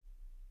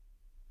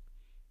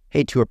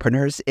Hey,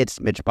 tourpreneurs,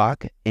 it's Mitch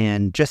Bach,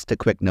 and just a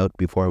quick note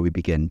before we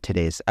begin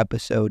today's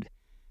episode.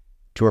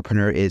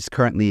 Tourpreneur is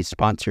currently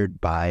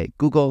sponsored by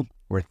Google.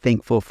 We're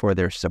thankful for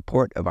their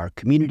support of our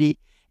community,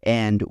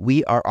 and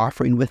we are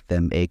offering with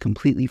them a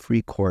completely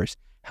free course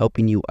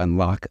helping you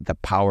unlock the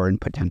power and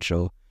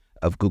potential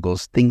of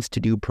Google's Things to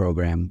Do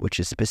program, which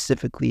is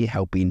specifically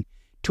helping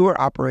tour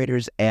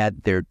operators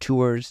add their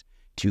tours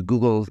to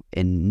Google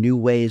in new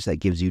ways that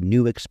gives you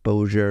new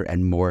exposure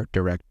and more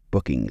direct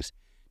bookings.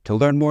 To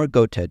learn more,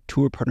 go to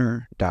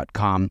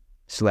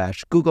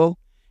tourpreneur.com/Google.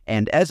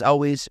 And as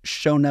always,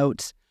 show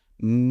notes,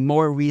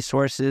 more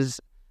resources,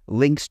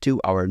 links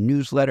to our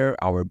newsletter,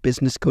 our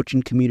business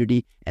coaching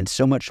community, and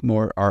so much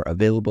more are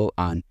available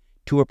on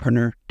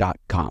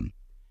tourpreneur.com.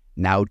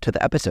 Now to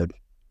the episode.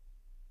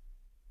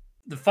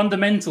 The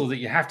fundamental that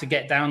you have to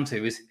get down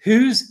to is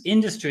whose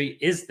industry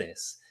is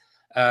this?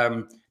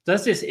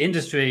 Does this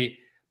industry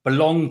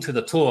belong to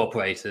the tour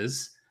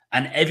operators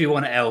and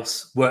everyone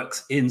else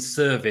works in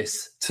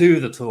service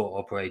to the tour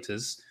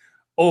operators?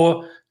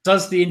 Or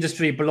does the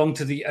industry belong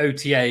to the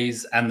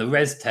OTAs and the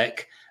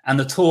ResTech and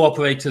the tour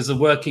operators are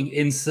working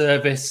in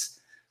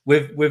service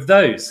with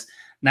those?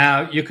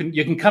 Now, you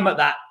can come at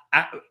that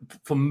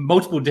from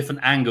multiple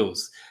different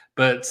angles,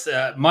 but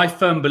my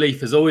firm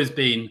belief has always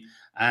been,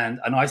 and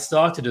I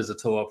started as a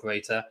tour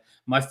operator,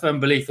 my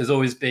firm belief has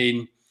always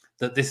been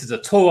that this is a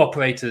tour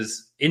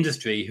operator's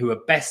industry who are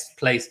best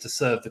placed to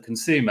serve the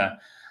consumer.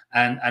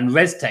 And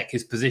ResTech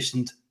is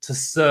positioned to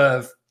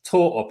serve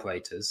tour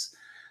operators.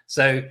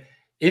 So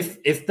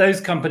if those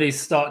companies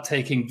start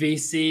taking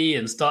VC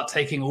and start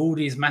taking all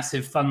these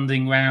massive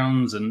funding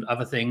rounds and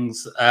other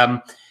things,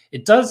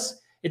 it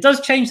does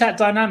change that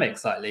dynamic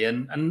slightly,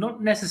 and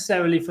not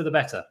necessarily for the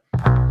better.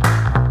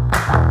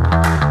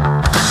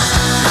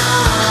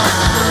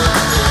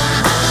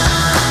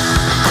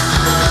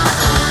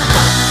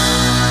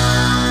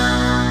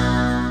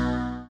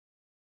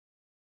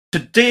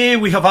 Today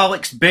we have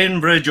Alex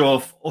Bainbridge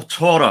of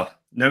Autora.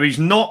 Now, he's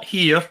not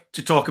here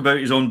to talk about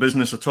his own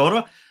business,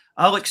 Autora.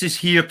 Alex is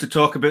here to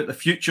talk about the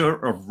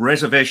future of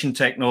reservation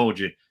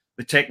technology,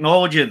 the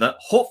technology that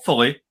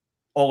hopefully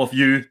all of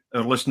you,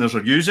 our listeners,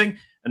 are using.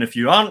 And if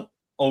you aren't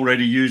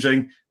already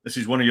using, this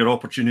is one of your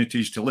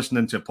opportunities to listen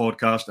into a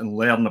podcast and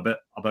learn a bit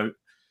about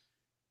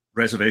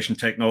reservation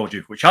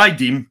technology, which I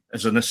deem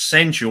as an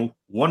essential,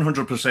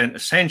 100%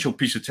 essential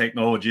piece of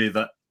technology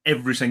that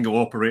every single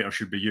operator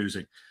should be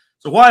using.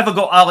 So why have I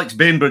got Alex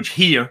Bainbridge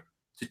here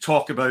to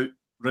talk about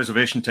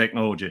reservation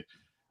technology?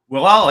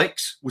 Well,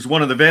 Alex was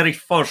one of the very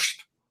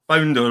first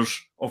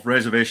founders of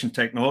reservation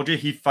technology.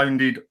 He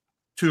founded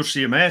Tour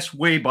CMS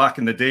way back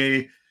in the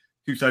day,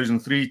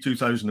 2003,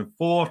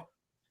 2004.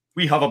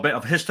 We have a bit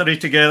of history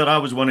together. I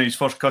was one of his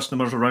first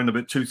customers around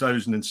about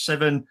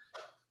 2007.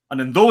 And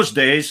in those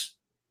days,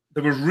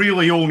 there was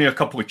really only a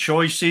couple of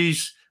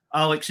choices.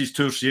 Alex's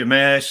Tour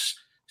CMS,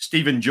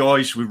 Stephen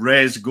Joyce with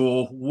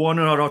ResGo, one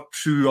or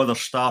two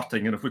others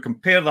starting. And if we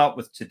compare that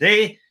with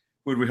today,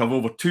 where we have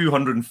over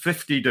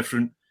 250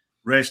 different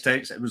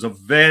ResTechs, it was a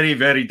very,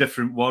 very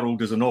different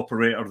world as an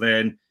operator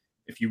then.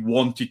 If you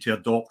wanted to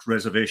adopt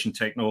reservation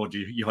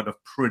technology, you had a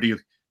pretty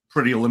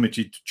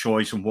limited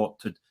choice on what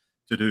to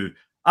do.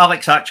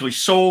 Alex actually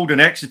sold and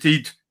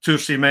exited Tour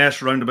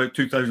CMS around about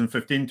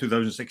 2015,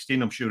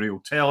 2016. I'm sure he'll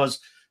tell us.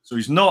 So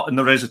he's not in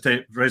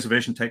the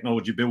reservation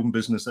technology building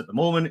business at the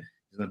moment.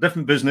 He's in a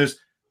different business.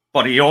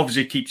 But he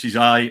obviously keeps his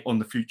eye on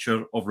the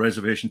future of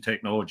reservation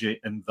technology,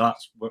 and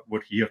that's what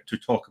we're here to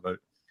talk about.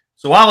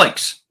 So,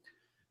 Alex,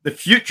 the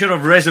future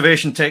of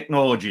reservation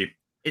technology.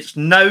 It's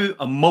now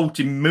a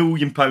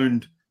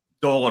multi-million-pound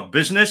dollar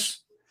business.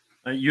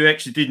 You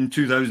exited in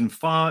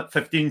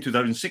 2015,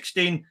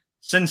 2016.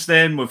 Since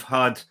then, we've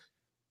had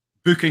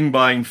Booking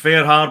buying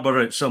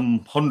FareHarbor at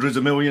some hundreds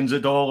of millions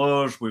of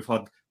dollars. We've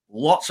had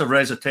lots of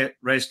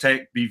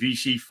ResTech be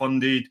VC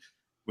funded.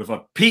 We've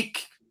had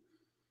Peak,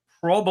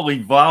 probably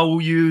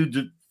valued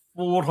at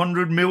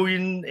 400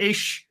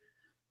 million-ish.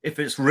 If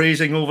it's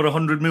raising over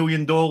 $100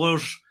 million,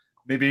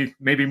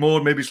 maybe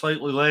more, maybe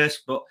slightly less.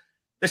 But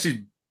this is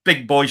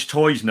big boys'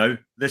 toys now.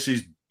 This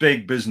is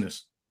big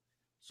business.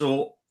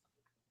 So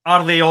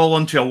are they all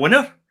onto a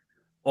winner?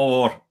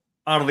 Or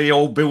are they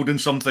all building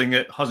something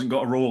that hasn't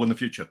got a role in the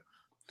future?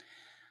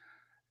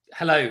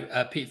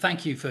 Hello, Pete.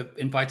 Thank you for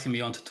inviting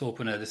me on to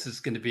Tourpreneur. This is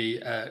going to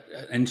be an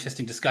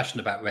interesting discussion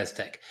about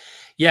ResTech.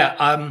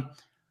 Yeah,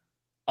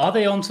 are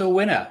they onto a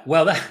winner?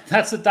 Well,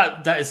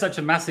 that is such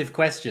a massive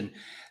question.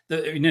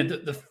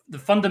 The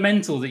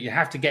fundamental that you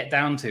have to get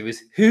down to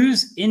is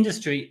whose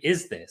industry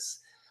is this?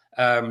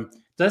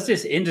 Does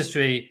this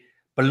industry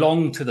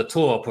belong to the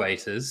tour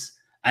operators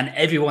and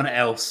everyone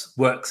else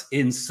works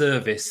in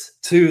service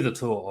to the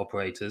tour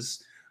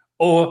operators?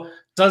 Or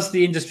does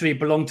the industry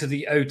belong to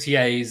the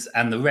OTAs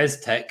and the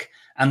ResTech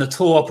and the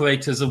tour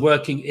operators are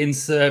working in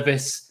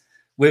service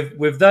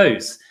with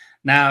those?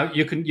 Now,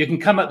 you can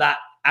come at that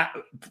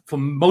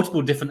from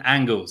multiple different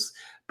angles,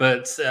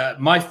 but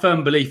my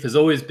firm belief has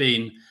always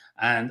been,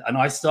 and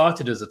I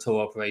started as a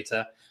tour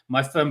operator,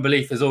 my firm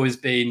belief has always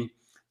been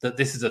that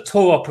this is a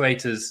tour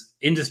operators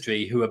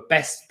industry who are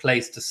best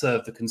placed to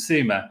serve the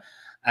consumer,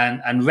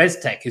 and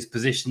ResTech is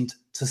positioned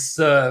to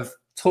serve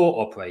tour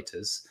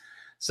operators.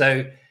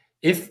 So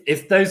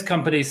if those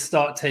companies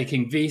start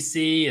taking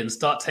VC and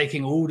start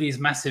taking all these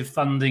massive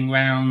funding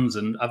rounds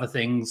and other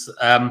things,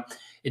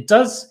 it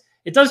does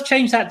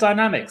change that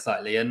dynamic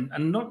slightly,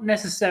 and not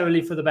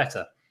necessarily for the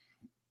better.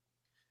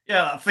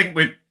 Yeah, I think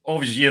we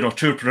obviously you're a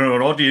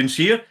tourpreneur audience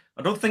here.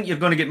 I don't think you're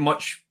going to get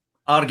much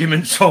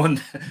arguments on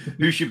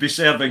who should be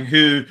serving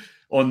who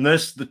on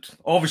this.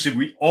 Obviously,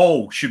 we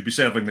all should be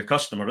serving the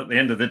customer. At the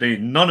end of the day,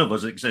 none of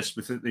us exist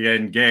without the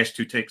end guest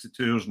who takes the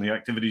tours and the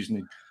activities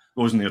and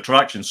goes in the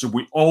attractions. So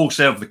we all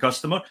serve the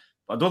customer.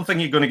 But I don't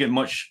think you're going to get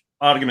much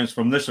arguments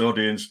from this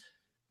audience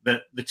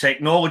that the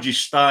technology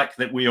stack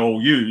that we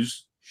all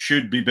use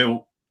should be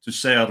built to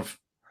serve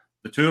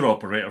the tour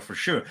operator for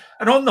sure.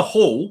 And on the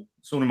whole,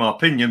 it's only my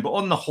opinion, but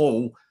on the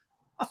whole,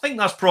 I think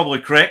that's probably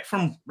correct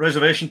from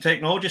reservation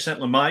technology.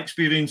 Certainly my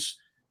experience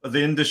of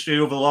the industry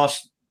over the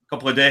last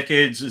couple of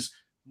decades is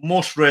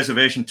most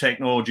reservation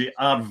technology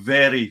are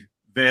very,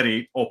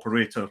 very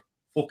operator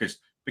focused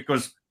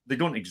because they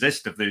don't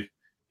exist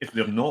if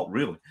they're not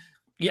really.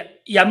 Yeah.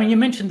 I mean, you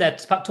mentioned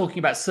that talking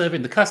about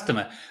serving the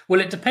customer.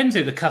 Well, it depends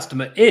who the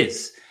customer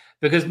is,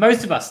 because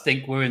most of us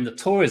think we're in the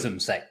tourism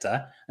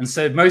sector, and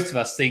so most of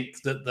us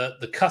think that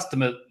the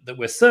customer that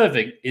we're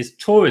serving is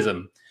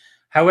tourism.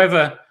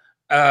 However,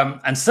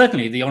 and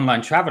certainly the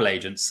online travel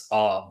agents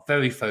are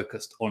very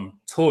focused on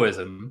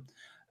tourism.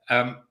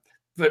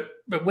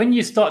 But when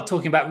you start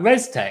talking about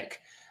ResTech,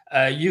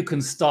 you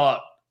can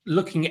start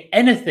looking at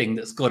anything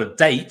that's got a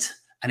date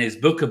and is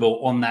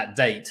bookable on that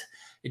date.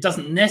 It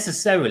doesn't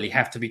necessarily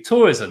have to be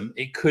tourism.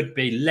 It could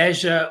be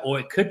leisure, or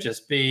it could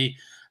just be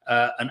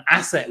an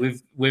asset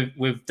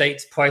with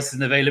dates, prices,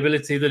 and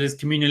availability that is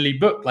communally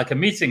booked, like a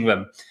meeting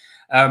room.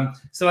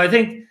 So I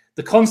think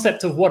the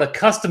concept of what a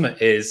customer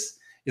is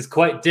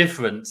quite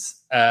different,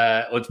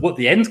 or what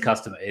the end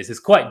customer is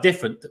quite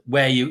different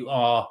where you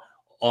are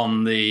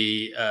on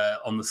the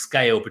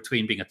scale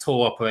between being a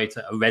tour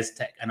operator, a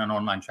ResTech, and an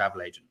online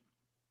travel agent.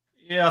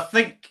 Yeah, I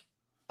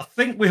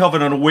think we have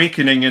an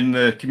awakening in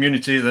the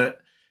community that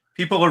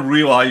people are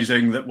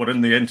realizing that we're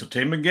in the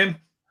entertainment game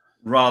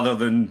rather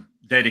than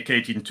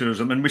dedicating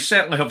tourism. And we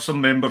certainly have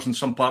some members in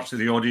some parts of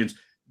the audience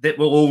that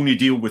will only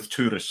deal with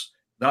tourists.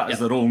 That is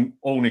their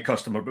only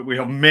customer. But we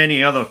have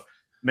many other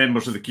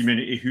members of the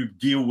community who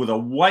deal with a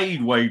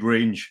wide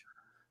range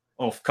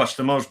of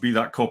customers, be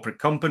that corporate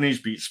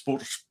companies, be it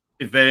sports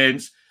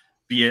events,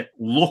 be it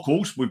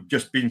locals. We've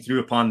just been through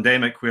a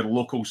pandemic where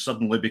locals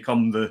suddenly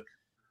become the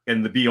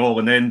be all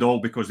and end all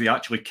because they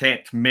actually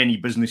kept many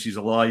businesses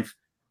alive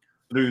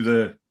through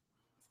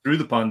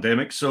the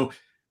pandemic. So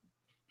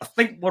I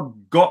think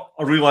we've got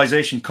a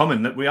realization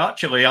coming that we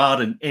actually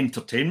are in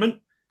entertainment.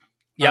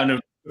 Yeah.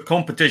 And the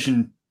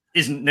competition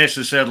isn't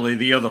necessarily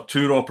the other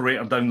tour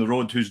operator down the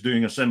road who's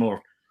doing a similar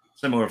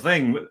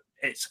thing.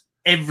 It's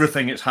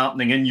everything that's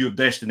happening in your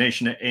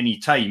destination at any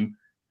time,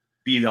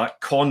 be that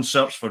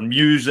concerts for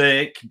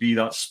music, be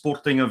that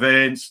sporting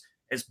events.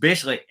 It's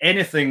basically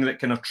anything that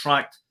can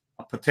attract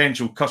a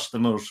potential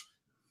customer's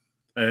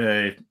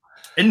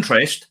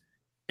interest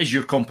is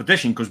your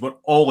competition, because we're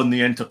all in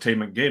the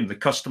entertainment game. The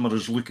customer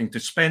is looking to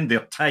spend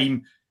their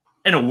time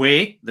in a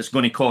way that's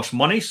going to cost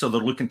money, so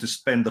they're looking to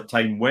spend their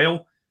time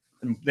well,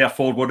 and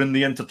therefore we're in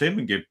the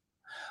entertainment game.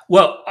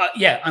 Well,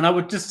 yeah, and I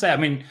would just say, I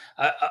mean,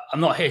 I'm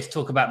not here to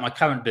talk about my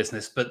current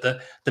business, but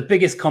the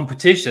biggest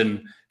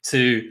competition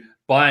to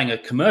buying a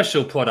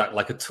commercial product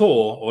like a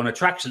tour or an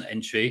attraction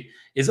entry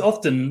is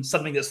often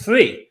something that's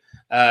free.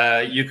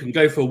 You can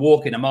go for a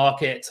walk in a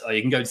market, or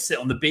you can go sit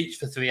on the beach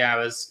for 3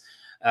 hours.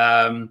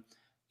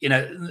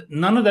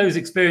 None of those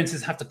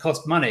experiences have to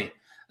cost money.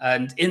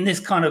 And in this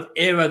kind of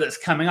era that's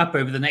coming up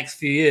over the next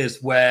few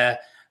years, where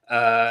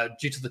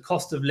due to the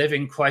cost of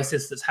living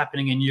crisis that's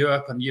happening in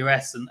Europe and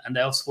US and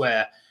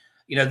elsewhere,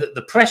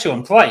 the pressure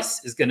on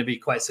price is going to be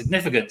quite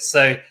significant.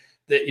 So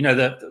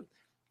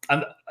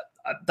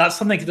that's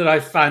something that I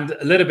found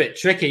a little bit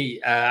tricky,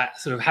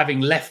 sort of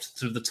having left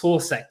sort of the tour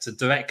sector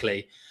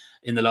directly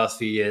in the last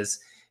few years,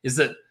 is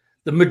that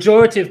the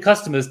majority of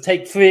customers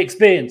take free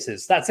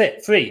experiences. That's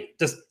it, free.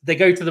 Just they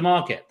go to the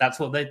market. That's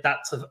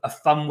a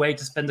fun way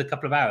to spend a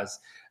couple of hours.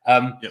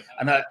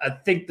 And I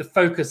think the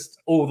focus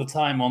all the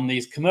time on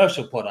these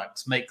commercial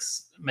products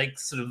makes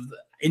sort of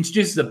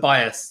introduces a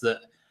bias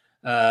that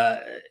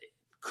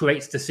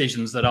creates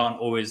decisions that aren't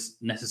always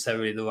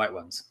necessarily the right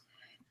ones.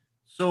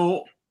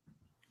 So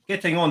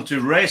getting on to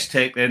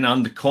ResTech then,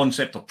 and the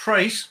concept of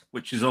price,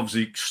 which is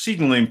obviously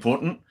exceedingly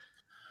important,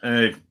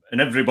 and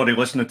everybody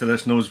listening to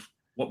this knows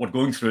what we're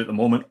going through at the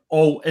moment.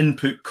 All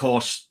input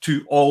costs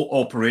to all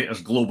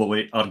operators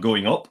globally are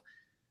going up.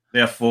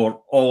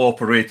 Therefore, all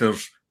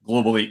operators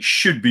globally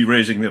should be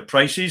raising their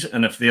prices,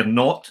 and if they're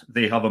not,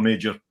 they have a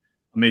major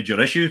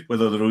issue,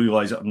 whether they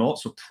realize it or not.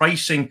 So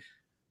pricing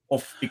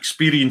of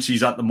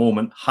experiences at the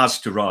moment has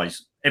to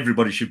rise.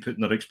 Everybody should put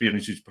their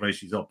experiences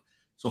prices up.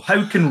 So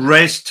how can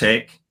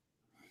ResTech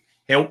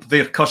help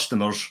their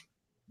customers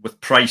with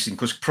pricing,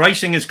 because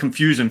pricing is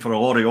confusing for a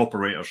lot of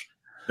operators.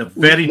 They're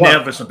very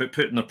nervous about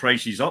putting their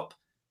prices up.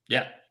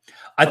 Yeah.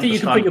 I think you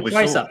can put your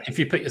price up if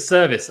you put your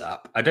service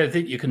up. I don't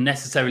think you can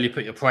necessarily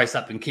put your price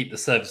up and keep the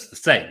service the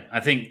same. I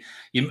think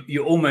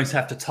you almost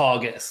have to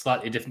target a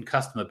slightly different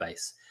customer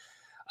base.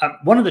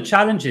 One of the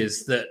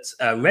challenges that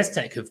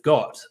ResTech have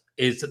got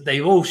is that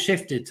they've all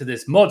shifted to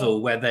this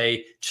model where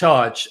they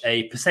charge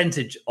a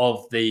percentage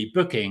of the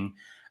booking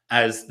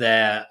as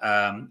their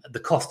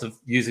the cost of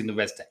using the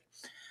ResTech.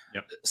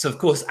 Yep. So, of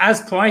course,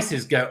 as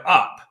prices go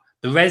up,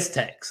 the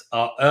ResTechs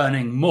are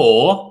earning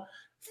more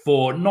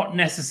for not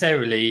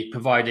necessarily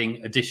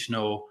providing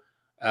additional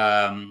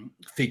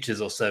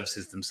features or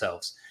services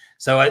themselves.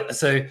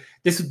 So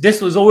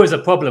this was always a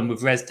problem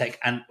with ResTech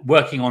and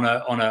working on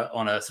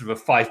a sort of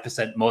a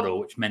 5% model,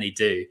 which many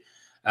do,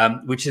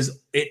 which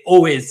is it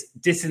always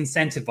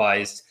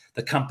disincentivized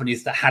the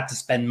companies that had to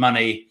spend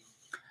money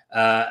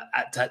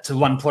to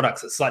run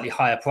products at slightly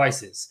higher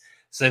prices.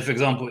 So, for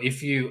example,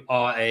 if you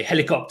are a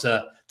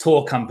helicopter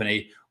tour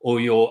company or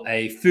you're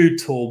a food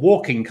tour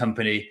walking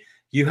company,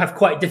 you have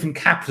quite different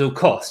capital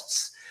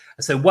costs.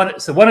 So one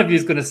of you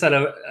is going to sell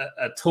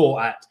a tour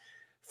at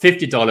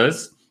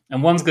 $50,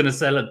 and one's going to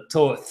sell a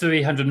tour at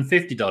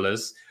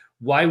 $350.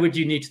 Why would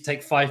you need to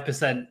take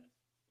 5%?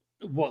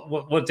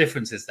 What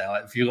difference is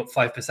there if you got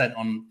 5%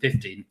 on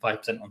 50 and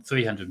 5% on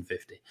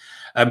 350?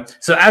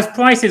 So as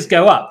prices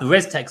go up, the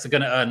ResTechs are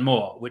going to earn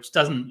more, which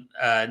doesn't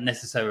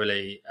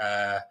necessarily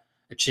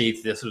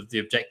achieve the sort of the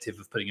objective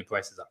of putting your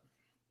prices up.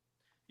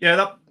 Yeah,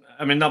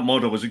 that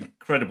model is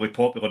incredibly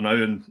popular now,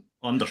 and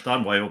I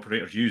understand why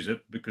operators use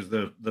it, because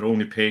they're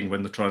only paying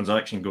when the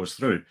transaction goes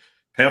through.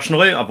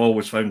 Personally, I've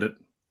always found it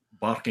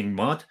barking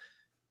mad,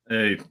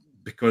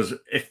 because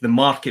if the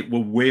market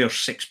will wear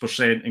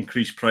 6%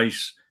 increased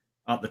price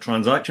at the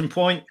transaction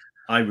point,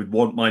 I would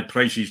want my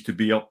prices to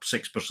be up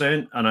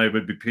 6%, and I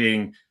would be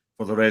paying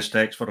for the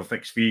ResTechs for a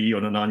fixed fee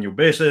on an annual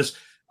basis,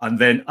 and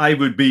then I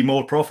would be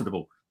more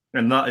profitable.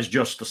 And that is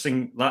just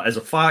that is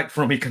a fact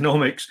from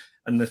economics,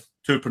 and the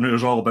tourpreneur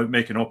is all about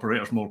making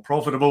operators more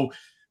profitable.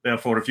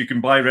 Therefore, if you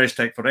can buy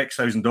ResTech for X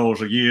thousand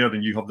dollars a year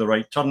and you have the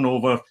right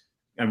turnover,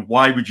 and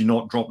why would you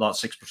not drop that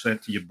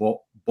 6% to your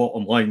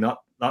bottom line?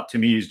 That to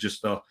me is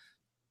just a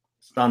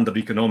standard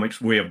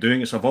economics way of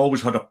doing it. So I've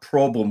always had a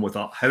problem with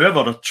that. However,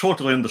 I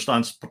totally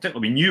understand,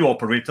 particularly new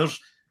operators,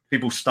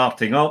 people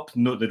starting up,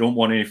 they don't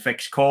want any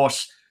fixed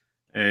costs.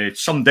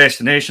 Some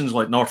destinations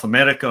like North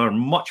America are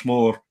much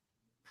more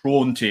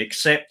prone to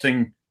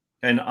accepting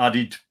and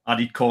added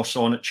costs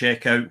on at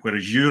checkout,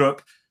 whereas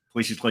Europe,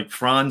 places like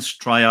France,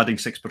 try adding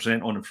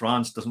 6% on in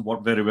France, doesn't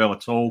work very well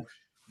at all.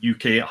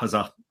 UK has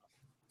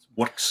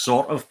works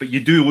sort of, but you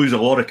do lose a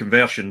lot of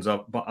conversions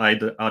by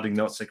adding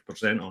that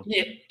 6% on.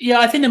 Yeah,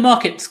 I think the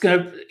market's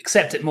going to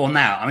accept it more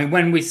now. I mean,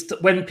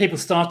 when people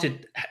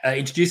started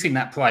introducing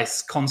that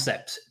price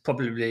concept,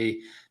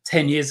 probably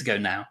 10 years ago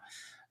now,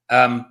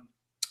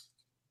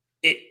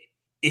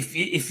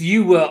 if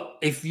you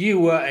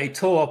were a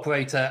tour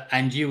operator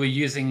and you were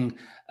using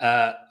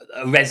a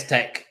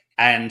ResTech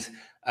and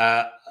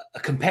a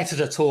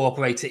competitor tour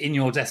operator in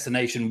your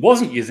destination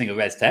wasn't using a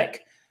ResTech,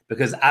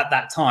 because at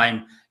that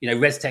time,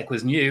 ResTech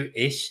was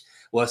new-ish,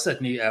 well,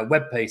 certainly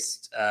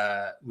web-based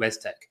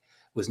ResTech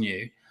was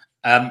new.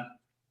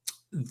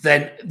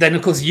 Then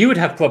of course you would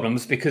have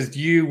problems, because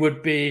you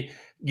would be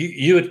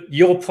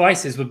your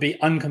prices would be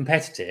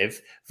uncompetitive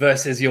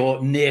versus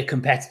your near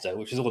competitor,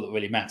 which is all that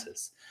really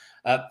matters.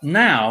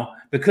 Now,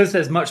 because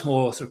there's much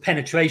more sort of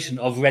penetration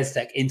of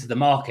ResTech into the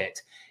market,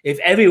 if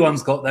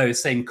everyone's got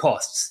those same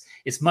costs,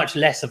 it's much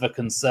less of a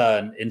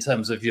concern in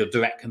terms of your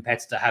direct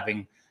competitor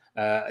having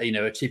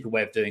a cheaper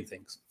way of doing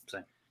things.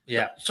 So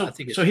yeah. So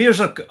here's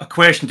a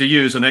question to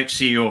you as an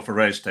ex-CEO for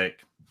ResTech.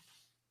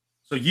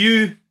 So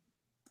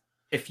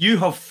if you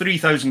have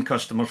 3,000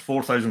 customers,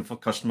 4,000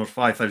 customers,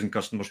 5,000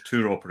 customers,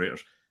 tour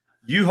operators,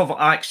 you have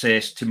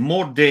access to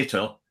more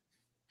data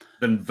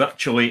than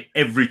virtually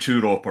every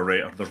tour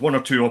operator. There's one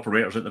or two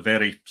operators at the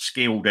very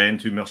scaled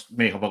end who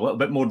may have a little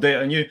bit more data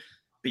than you,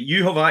 but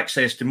you have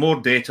access to more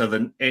data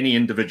than any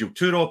individual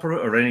tour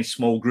operator or any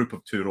small group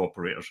of tour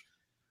operators.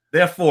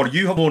 Therefore,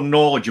 you have more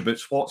knowledge about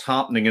what's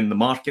happening in the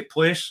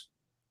marketplace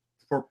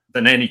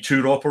than any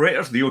tour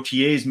operators. The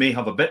OTAs may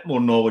have a bit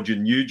more knowledge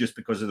than you just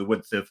because of the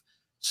width of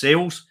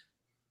sales.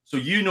 So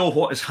you know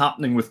what is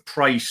happening with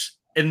price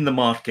in the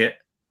market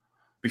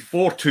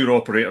before tour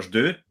operators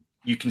do.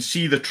 You can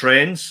see the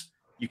trends.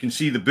 You can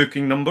see the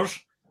booking numbers.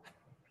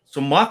 So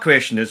my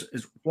question is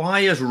why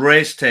is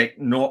ResTech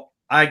not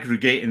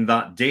aggregating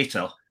that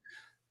data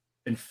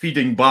and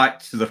feeding back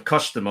to their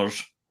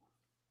customers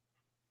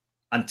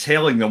and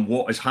telling them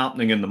what is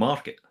happening in the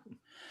market?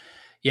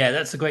 Yeah,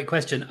 that's a great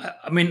question.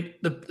 I mean,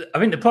 I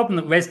think the problem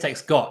that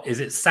ResTech's got is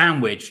it's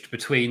sandwiched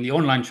between the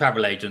online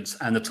travel agents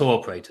and the tour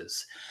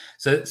operators.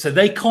 So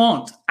they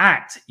can't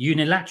act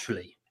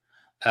unilaterally.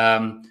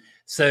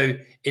 So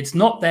it's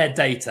not their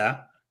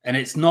data and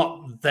it's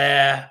not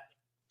their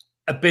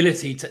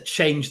ability to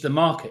change the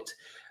market.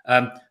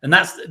 And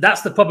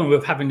that's the problem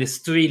with having this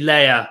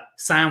 3-layer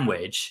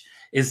sandwich,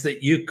 is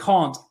that you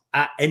can't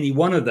at any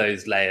one of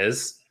those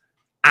layers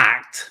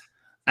act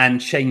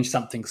and change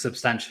something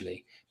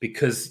substantially,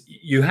 because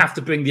you have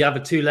to bring the other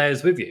two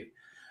layers with you.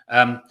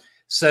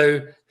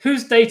 So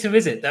whose data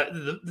is it?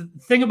 The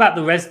thing about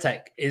the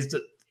ResTech is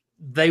that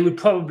they would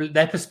probably,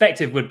 their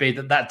perspective would be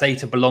that that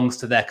data belongs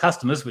to their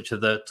customers, which are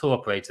the tour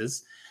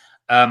operators.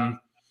 And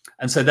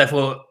so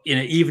therefore,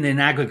 even in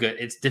aggregate,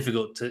 it's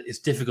difficult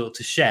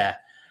to share.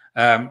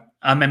 I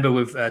remember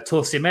with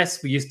Tour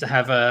CMS, we used to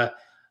have a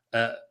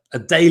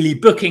daily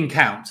booking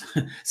count.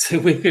 So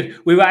we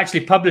were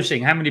actually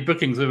publishing how many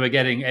bookings we were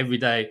getting every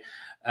day,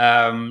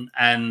 and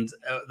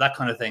that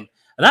kind of thing.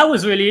 And that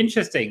was really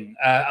interesting.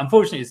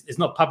 Unfortunately, it's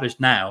not published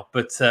now,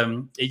 but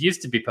it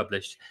used to be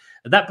published.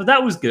 But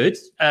that was good.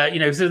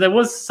 So there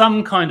was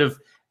some kind of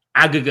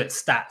aggregate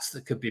stats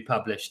that could be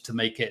published to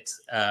make it,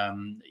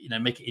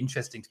 make it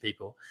interesting to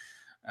people.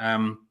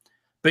 But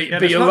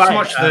it's you're not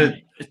right. so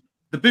much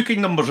the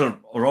booking numbers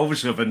are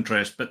obviously of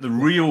interest, but the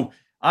real,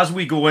 as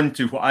we go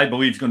into what I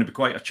believe is going to be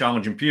quite a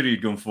challenging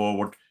period going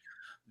forward,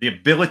 the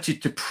ability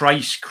to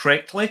price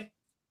correctly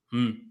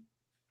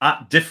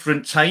at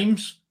different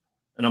times.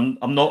 And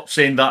I'm not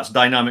saying that's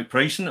dynamic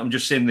pricing. I'm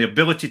just saying the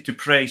ability to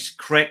price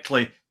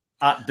correctly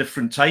at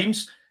different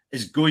times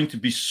is going to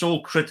be so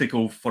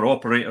critical for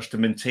operators to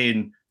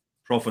maintain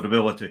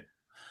profitability.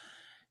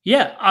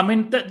 Yeah, I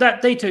mean,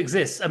 that data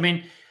exists. I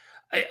mean,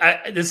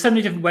 there's so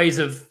many different ways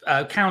of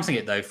counting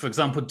it, though. For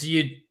example, do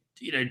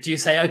you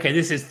say, okay,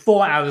 this is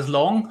 4 hours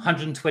long,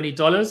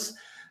 $120,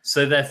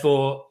 so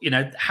therefore,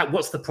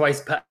 what's the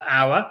price per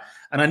hour?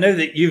 And I know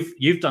that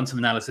you've done some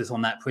analysis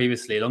on that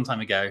previously, a long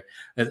time ago,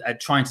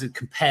 at trying to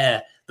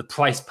compare the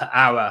price per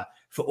hour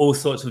for all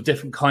sorts of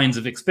different kinds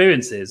of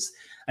experiences.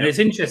 And It's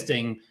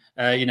interesting,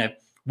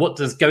 what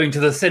does going to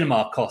the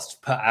cinema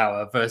cost per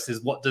hour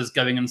versus what does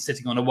going and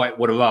sitting on a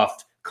whitewater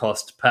raft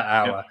cost per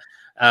hour?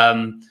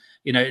 And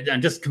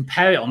just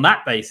compare it on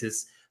that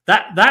basis.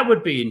 That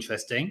would be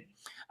interesting.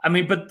 I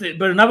mean, but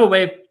another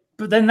way,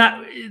 but then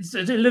that it's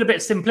a little bit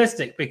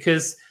simplistic,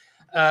 because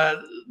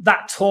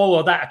that tour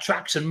or that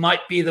attraction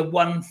might be the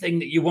one thing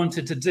that you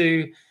wanted to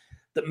do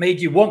that made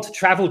you want to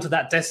travel to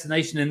that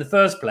destination in the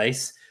first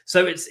place.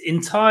 So it's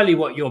entirely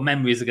what your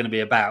memories are going to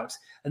be about.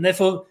 And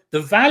therefore, the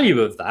value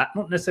of that,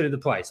 not necessarily the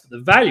price, but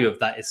the value of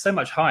that is so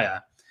much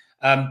higher.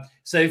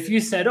 So if you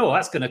said, oh,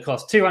 that's going to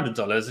cost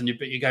 $200, and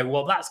you go,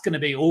 well, that's going to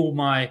be all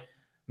my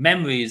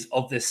memories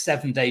of this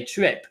 7-day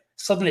trip,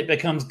 suddenly it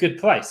becomes good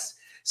price.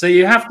 So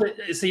you have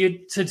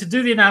to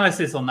do the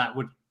analysis on that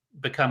would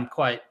become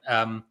quite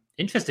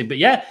interesting. But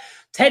yeah,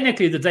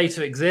 technically the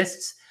data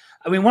exists.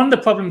 I mean, one of the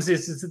problems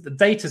is that the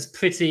data is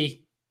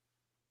pretty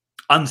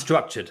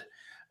unstructured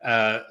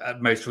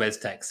at most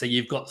ResTech. So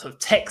you've got sort of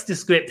text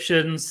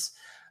descriptions,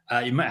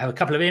 you might have a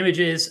couple of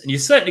images, and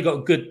you've certainly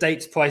got good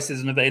dates,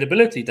 prices, and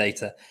availability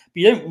data. But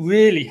you don't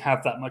really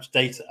have that much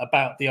data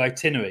about the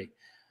itinerary.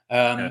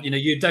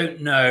 You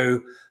don't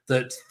know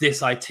that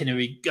this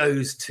itinerary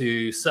goes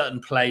to a certain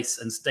place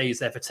and stays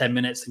there for 10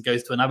 minutes and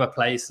goes to another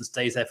place and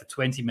stays there for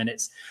 20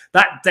 minutes.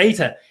 That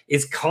data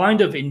is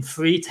kind of in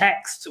free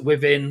text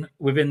within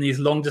these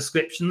long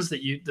descriptions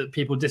that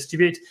people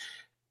distribute.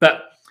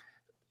 But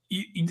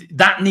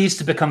that needs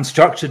to become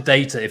structured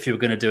data if you're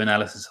going to do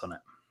analysis on it.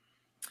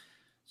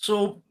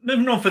 So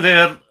moving on from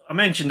there, I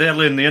mentioned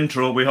earlier in the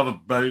intro, we have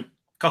about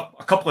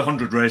a couple of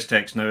hundred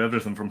ResTechs now,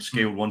 everything from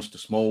scale ones to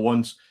small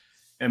ones.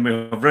 And we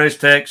have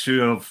ResTechs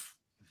who are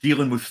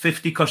dealing with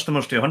 50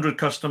 customers to 100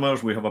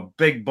 customers. We have a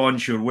big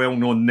bunch of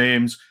well-known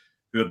names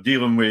who are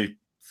dealing with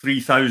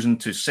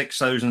 3,000 to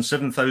 6,000,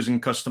 7,000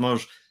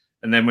 customers.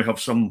 And then we have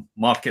some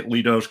market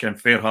leaders, Ken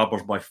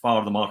Fairharbour's by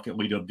far the market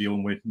leader,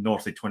 dealing with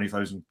north of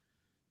 20,000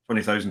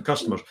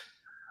 customers.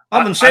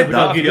 Having said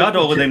that, if you add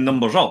all of them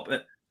numbers up,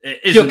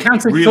 you're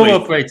counting tour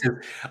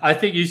operators. I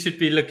think you should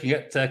be looking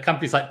at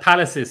companies like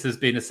Palacis as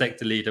being a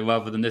sector leader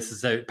rather than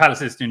necessarily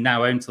Palacis, who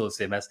now own Tour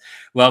CMS,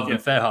 rather than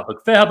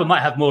Fairharbour. Fairharbour might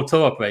have more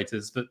tour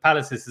operators, but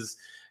Palacis is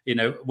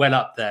well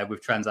up there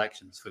with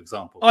transactions, for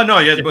example. Oh no,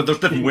 yeah, but there's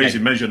different ways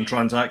of measuring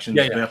transactions.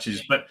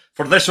 Versus, but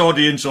for this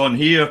audience on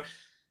here,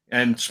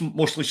 and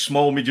mostly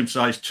small,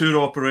 medium-sized tour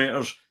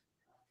operators,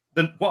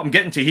 then what I'm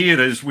getting to here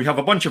is we have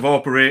a bunch of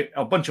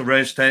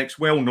ResTechs,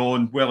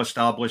 well-known,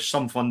 well-established,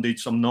 some funded,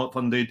 some not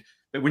funded.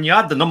 But when you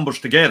add the numbers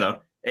together,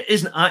 it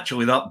isn't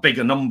actually that big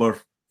a number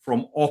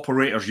from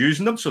operators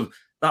using them. So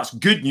that's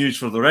good news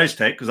for the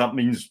ResTech, because that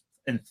means,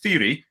 in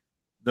theory,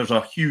 there's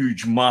a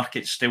huge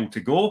market still to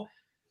go.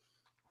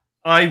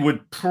 I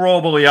would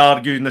probably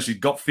argue, and this is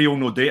gut feel,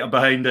 no data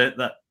behind it,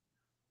 that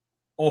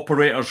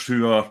operators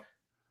who are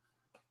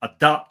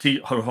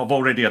adapted or have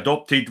already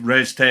adopted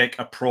ResTech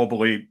are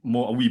probably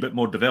a wee bit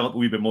more developed, a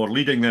wee bit more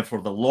leading. Then for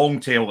the long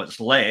tail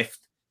that's left,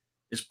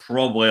 is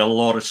probably a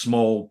lot of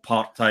small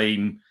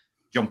part-time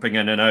jumping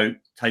in and out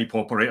type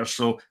operators.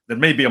 So there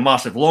may be a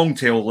massive long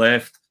tail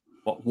left,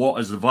 but what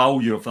is the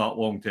value of that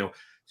long tail?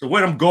 So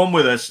where I'm going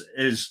with this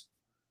is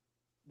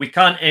we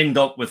can't end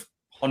up with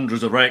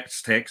hundreds of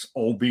ResTechs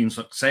all being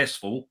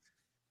successful.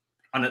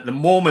 And at the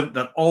moment,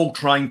 they're all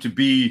trying to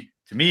be,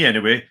 to me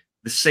anyway,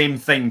 the same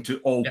thing to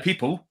all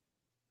people.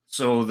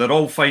 So they're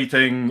all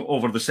fighting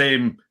over the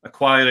same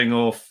acquiring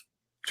of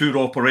tour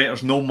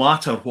operators, no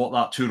matter what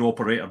that tour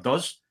operator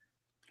does.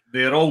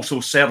 They're also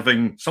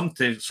serving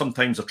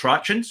sometimes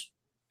attractions,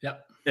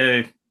 Yep.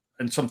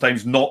 And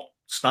sometimes not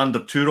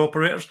standard tour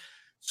operators.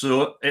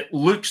 So it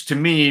looks to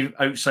me,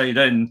 outside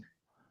in,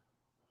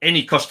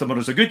 any customer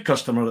is a good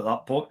customer at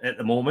that point at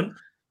the moment.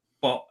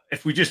 But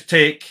if we just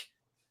take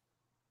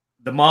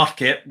the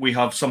market, we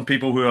have some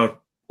people who are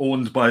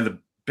owned by the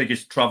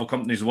biggest travel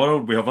companies in the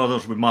world. We have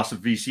others with massive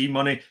VC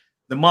money.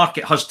 The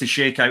market has to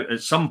shake out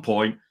at some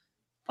point,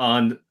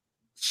 and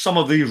some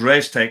of these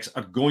res techs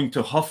are going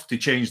to have to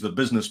change the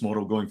business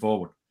model going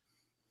forward.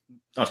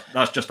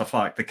 That's just a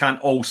fact. They can't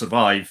all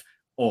survive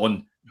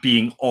on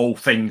being all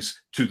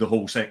things to the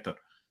whole sector.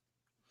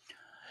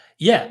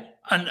 Yeah,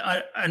 and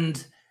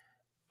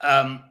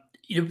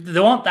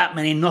there aren't that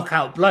many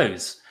knockout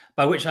blows.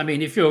 By which I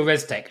mean, if you're a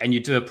res tech and you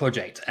do a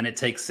project and it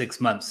takes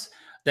 6 months,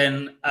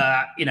 then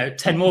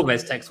 10 more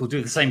res techs will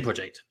do the same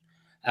project.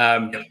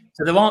 So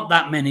there aren't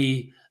that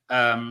many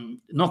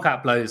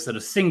knockout blows that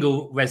a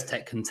single res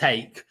tech can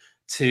take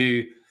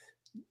to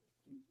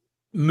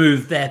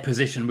move their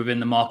position within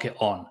the market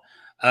on.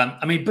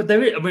 But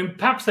there is.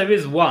 Perhaps there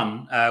is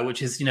one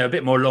which is a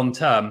bit more long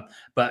term.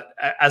 But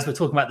as we're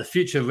talking about the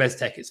future of res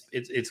tech,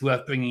 it's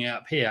worth bringing it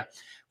up here,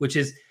 which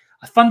is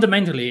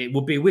fundamentally it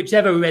will be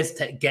whichever res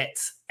tech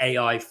gets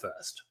AI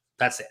first.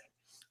 That's it.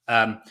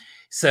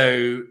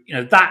 So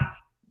that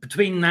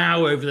between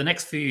now over the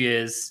next few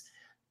years,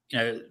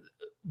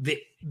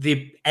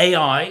 the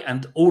AI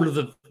and all of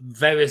the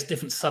various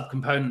different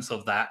subcomponents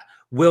of that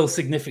will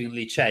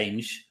significantly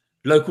change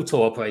local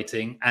tour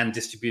operating and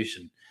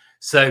distribution.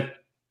 So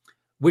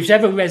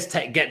whichever res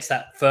tech gets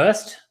that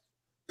first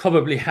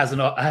probably has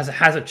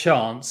a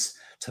chance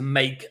to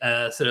make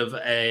a sort of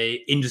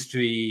a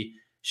industry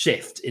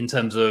shift in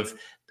terms of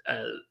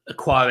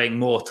acquiring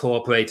more tour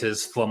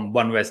operators from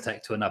one res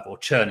tech to another, or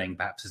churning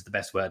perhaps is the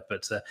best word,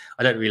 but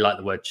I don't really like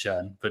the word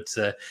churn, but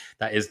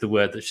that is the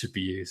word that should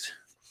be used.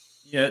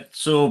 Yeah,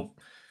 so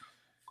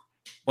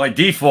by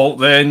default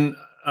then,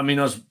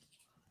 as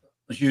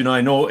you and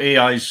I know,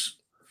 AI's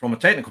from a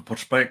technical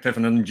perspective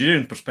and an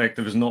engineering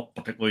perspective is not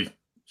particularly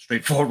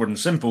straightforward and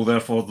simple.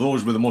 Therefore,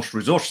 those with the most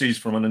resources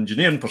from an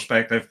engineering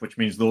perspective, which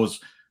means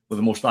those with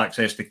the most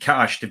access to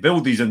cash to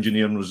build these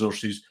engineering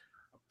resources,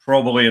 are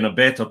probably in a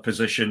better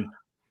position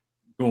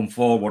going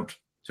forward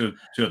to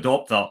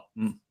adopt that.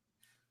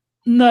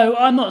 No,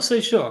 I'm not so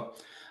sure.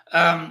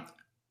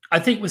 I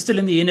think we're still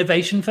in the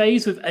innovation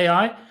phase with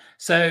AI.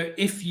 So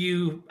if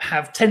you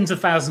have tens of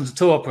thousands of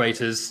tour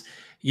operators,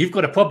 you've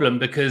got a problem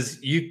because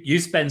you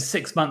spend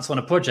 6 months on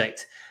a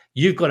project.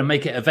 You've got to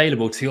make it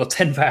available to your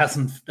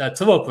 10,000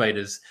 tour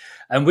operators,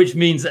 and which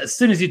means that as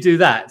soon as you do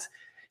that,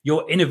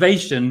 your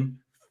innovation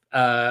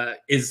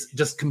is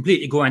just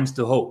completely grinds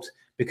to a halt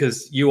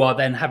because you are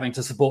then having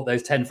to support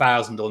those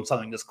 10,000 on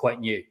something that's quite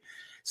new.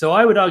 So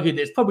I would argue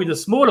that it's probably the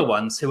smaller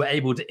ones who are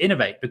able to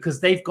innovate because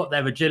they've got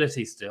their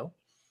agility still.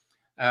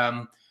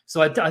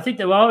 So I think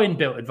there are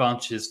inbuilt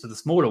advantages for the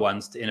smaller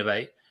ones to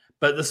innovate,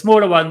 but the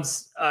smaller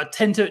ones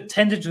tended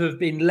to have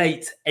been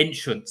late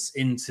entrants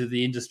into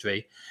the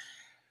industry.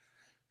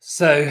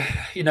 So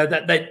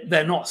that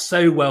they're not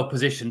so well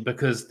positioned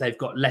because they've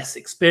got less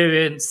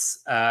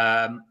experience.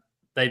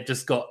 They've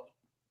just got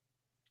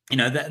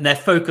they're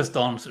focused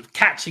on sort of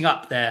catching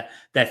up their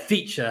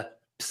feature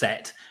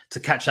set to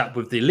catch up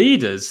with the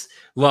leaders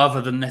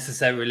rather than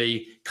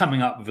necessarily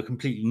coming up with a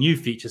completely new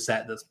feature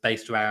set that's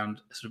based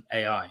around sort of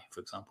AI,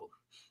 for example.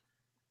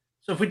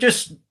 So if we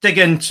just dig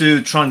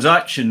into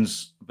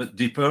transactions a bit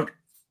deeper,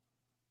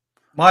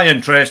 my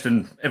interest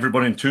in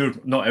everybody in tour,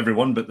 not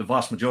everyone, but the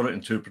vast majority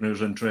in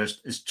tourpreneurs'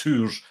 interest is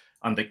tours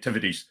and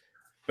activities.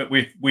 But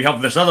we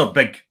have this other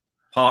big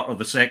part of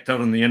the sector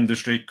in the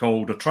industry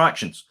called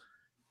attractions.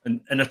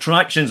 And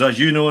attractions, as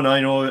you know and I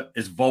know,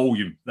 is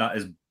volume. That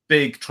is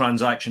big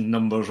transaction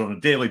numbers on a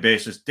daily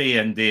basis, day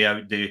in, day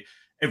out,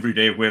 every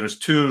day, whereas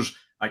tours,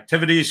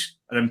 activities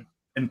are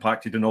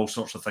impacted in all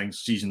sorts of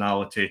things,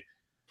 seasonality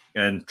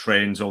and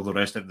trends, all the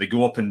rest of it. They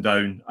go up and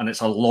down, and it's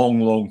a long,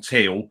 long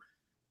tail,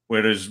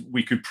 whereas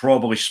we could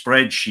probably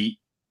spreadsheet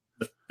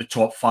the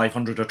top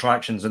 500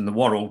 attractions in the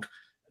world,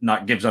 and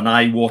that gives an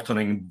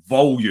eye-watering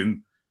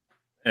volume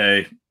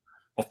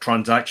of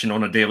transaction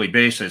on a daily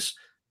basis,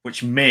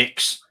 which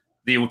makes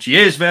the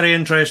OTAs very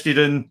interested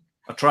in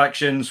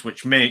attractions,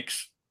 which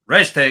makes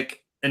ResTech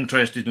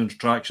interested in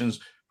attractions.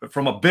 But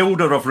from a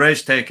builder of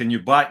ResTech in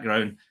your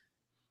background,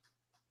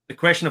 the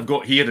question I've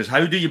got here is,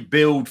 how do you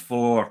build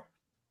for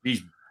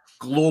these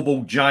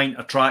global giant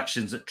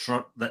attractions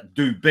that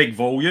do big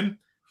volume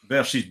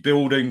versus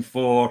building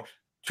for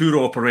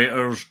tour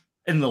operators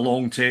in the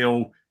long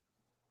tail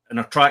and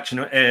attraction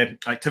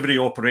activity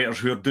operators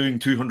who are doing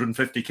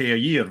 250k a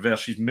year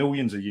versus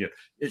millions a year?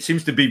 It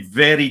seems to be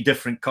very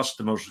different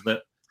customers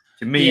that,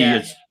 to me,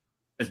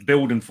 is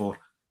building for.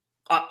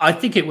 I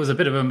think it was a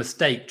bit of a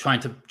mistake trying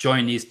to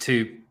join these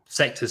two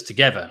sectors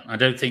together. I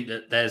don't think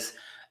that there's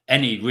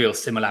any real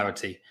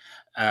similarity.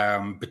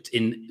 but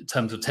in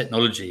terms of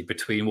technology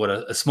between what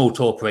a small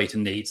tour operator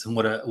needs and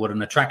what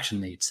an attraction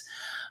needs.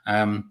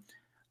 And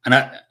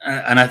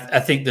I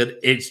think that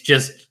it's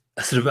just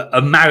a sort of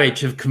a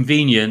marriage of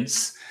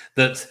convenience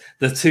that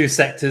the two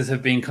sectors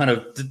have been kind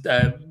of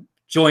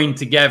joined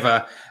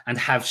together and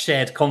have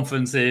shared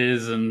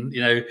conferences, and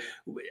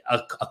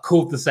are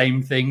called the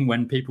same thing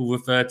when people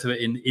refer to it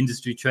in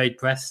industry trade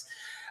press.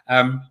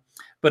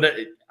 But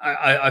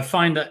I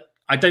find that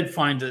I don't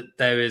find that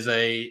there is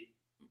a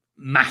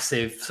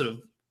massive sort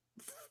of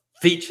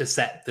feature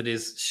set that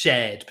is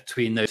shared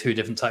between those two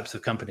different types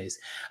of companies.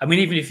 I mean,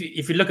 even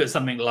if you look at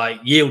something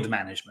like yield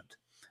management,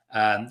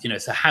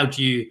 so how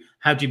do you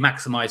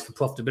maximize for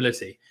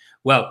profitability?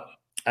 Well,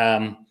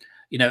 an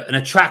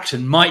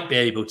attraction might be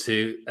able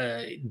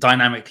to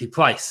dynamically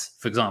price,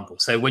 for example.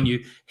 So when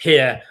you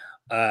hear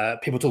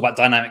people talk about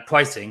dynamic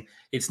pricing,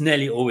 it's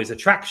nearly always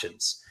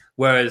attractions.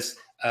 Whereas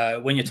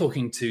when you're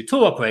talking to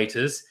tour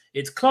operators,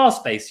 it's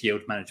class-based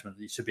yield management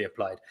that should be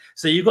applied.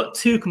 So you've got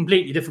two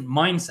completely different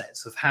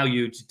mindsets of how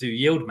you do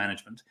yield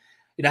management.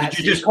 You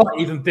can't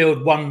even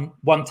build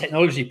one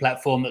technology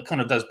platform that kind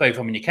of does both.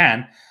 I mean, you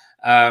can,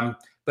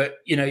 but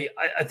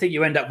I think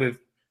you end up with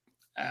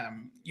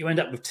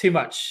too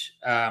much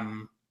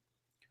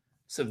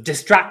sort of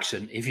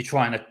distraction if you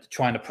try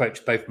and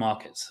approach both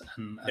markets.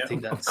 And I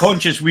think that's... I'm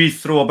conscious we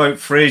throw about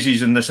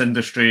phrases in this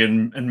industry,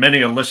 and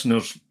many of our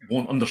listeners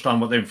won't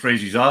understand what them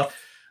phrases are.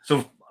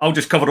 So I'll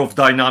just cover off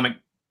dynamic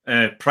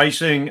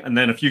pricing, and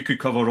then if you could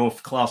cover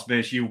off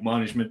class-based yield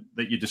management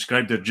that you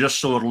described there, just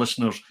so our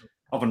listeners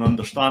have an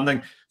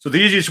understanding. So the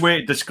easiest way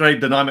to describe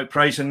dynamic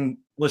pricing,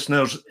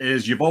 listeners,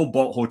 is you've all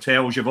bought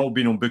hotels, you've all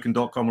been on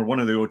booking.com or one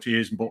of the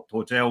OTAs and bought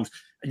hotels,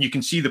 and you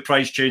can see the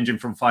price changing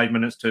from 5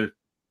 minutes to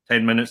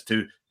 10 minutes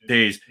to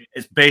days.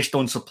 It's based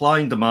on supply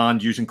and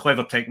demand using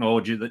clever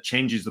technology that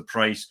changes the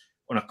price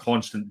on a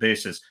constant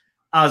basis.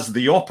 As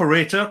the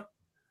operator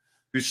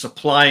who's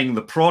supplying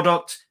the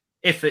product,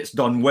 if it's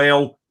done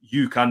well,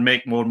 you can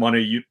make more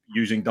money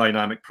using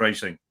dynamic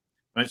pricing.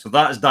 Right, so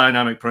that is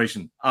dynamic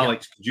pricing.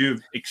 Alex, could you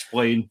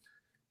explain?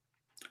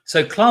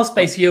 So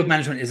class-based yield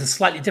management is a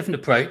slightly different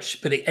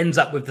approach, but it ends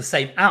up with the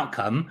same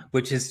outcome,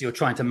 which is you're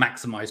trying to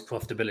maximize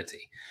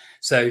profitability.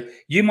 So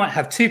you might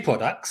have two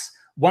products,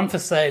 one for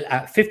sale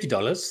at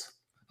 $50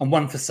 and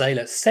one for sale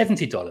at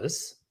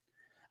 $70,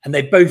 and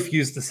they both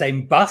use the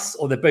same bus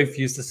or they both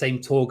use the same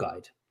tour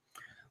guide.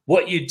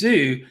 What you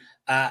do,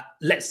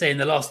 let's say in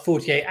the last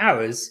 48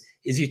 hours,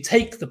 is you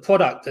take the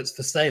product that's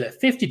for sale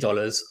at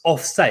 $50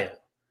 off sale,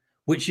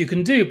 which you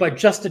can do by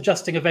just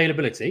adjusting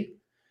availability.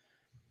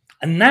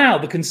 And now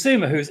the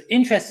consumer who's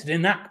interested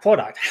in that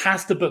product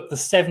has to book the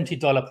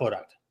 $70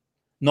 product,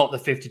 not the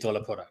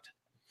 $50 product.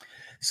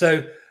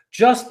 So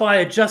just by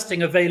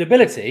adjusting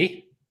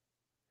availability,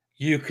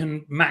 you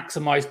can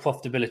maximize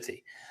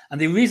profitability. And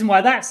the reason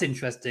why that's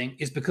interesting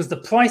is because the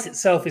price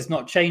itself is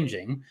not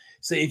changing.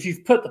 So if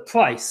you've put the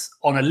price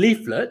on a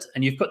leaflet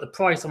and you've put the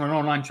price on an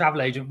online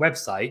travel agent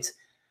website,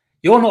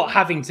 you're not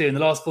having to, in the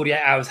last 48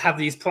 hours, have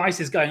these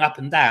prices going up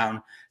and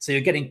down. So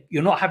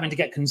you're not having to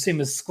get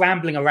consumers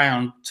scrambling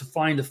around to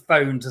find a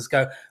phone to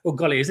go, oh,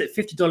 golly, is it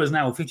 $50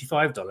 now or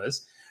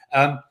 $55?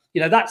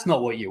 That's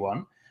not what you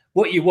want.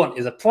 What you want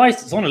is a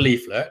price that's on a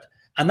leaflet,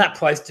 and that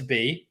price to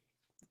be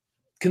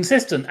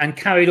consistent and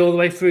carried all the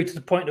way through to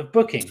the point of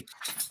booking.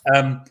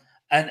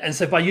 And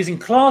so by using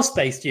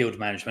class-based yield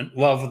management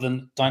rather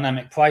than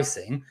dynamic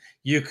pricing,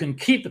 you can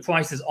keep the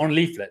prices on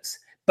leaflets,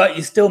 but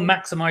you still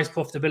maximize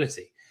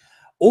profitability.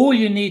 All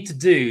you need to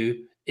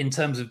do in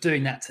terms of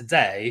doing that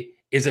today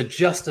is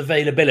adjust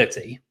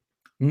availability,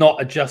 not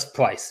adjust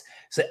price.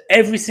 So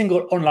every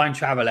single online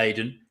travel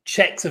agent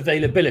checks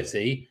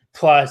availability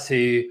prior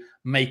to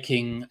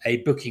making a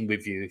booking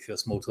with you if you're a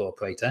small tour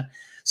operator.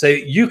 So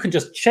you can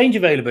just change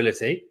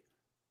availability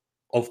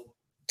of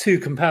two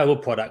comparable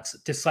products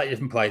at just slightly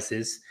different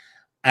prices,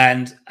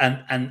 and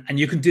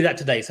you can do that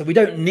today. So we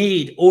don't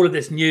need all of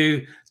this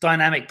new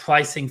dynamic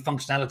pricing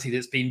functionality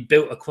that's been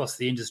built across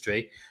the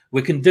industry.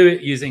 We can do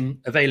it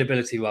using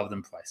availability rather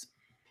than price.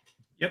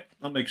 Yep,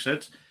 that makes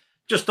sense.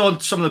 Just on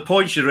some of the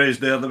points you raised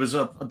there was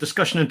a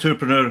discussion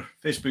entrepreneur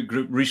Facebook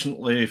group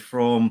recently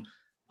from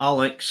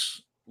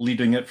Alex,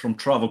 leading it from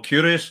Travel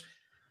Curious.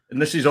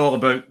 And this is all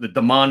about the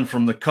demand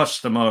from the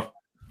customer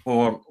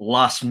for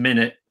last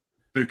minute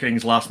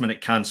bookings, last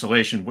minute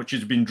cancellation, which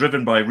has been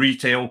driven by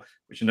retail,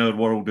 which in our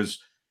world is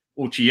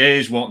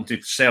OTAs wanting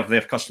to serve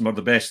their customer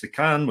the best they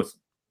can with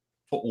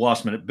total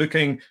last minute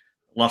booking,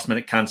 last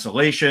minute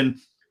cancellation.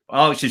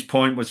 Alex's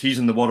point was he's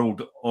in the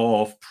world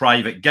of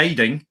private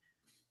guiding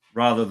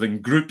rather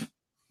than group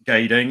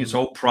guiding. It's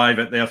all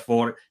private,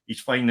 therefore he's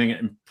finding it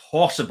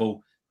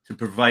impossible to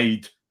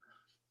provide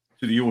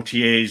to the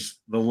OTAs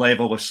the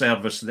level of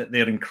service that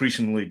they're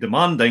increasingly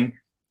demanding.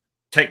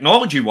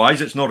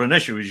 Technology-wise, it's not an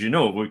issue, as you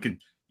know.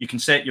 You can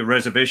set your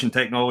reservation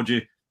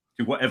technology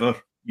to whatever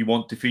you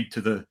want to feed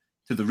to the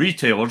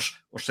retailers,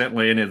 or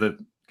certainly any of the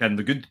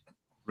good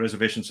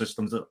reservation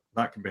systems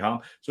that can be had.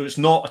 So it's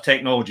not a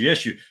technology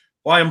issue.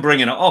 Why I'm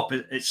bringing it up,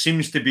 it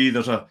seems to be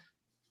there's a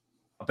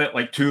a bit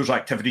like tours,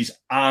 activities,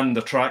 and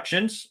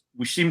attractions.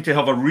 We seem to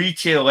have a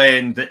retail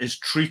end that is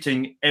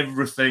treating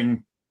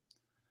everything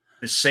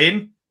the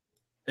same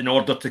in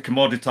order to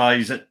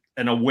commoditize it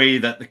in a way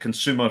that the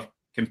consumer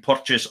can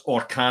purchase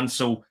or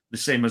cancel the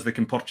same as they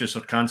can purchase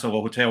or cancel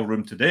a hotel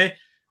room today.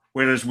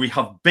 Whereas we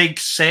have big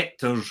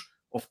sectors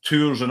of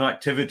tours and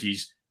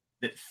activities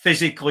that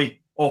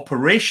physically,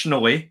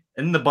 operationally,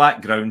 in the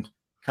background,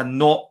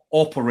 cannot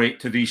operate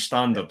to these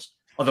standards.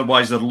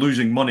 Otherwise, they're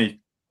losing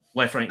money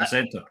left, right, and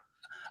centre.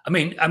 I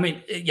mean,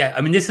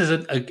 this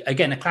is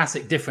again a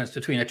classic difference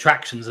between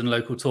attractions and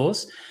local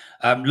tours.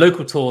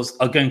 Local tours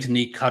are going to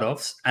need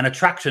cutoffs, and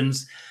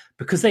attractions,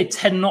 because they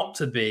tend not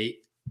to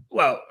be,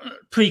 well,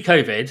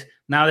 pre-COVID,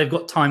 now they've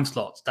got time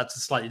slots. That's a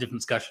slightly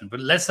different discussion.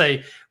 But let's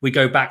say we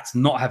go back to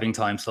not having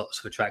time slots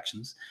for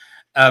attractions,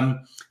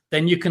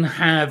 then you can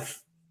have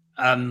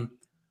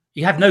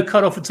no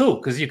cutoff at all,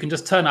 because you can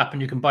just turn up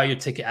and you can buy your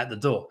ticket at the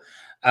door.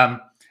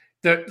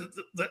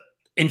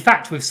 In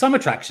fact, with some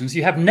attractions,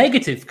 you have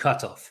negative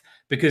cutoff,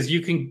 because you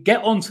can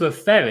get onto a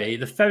ferry,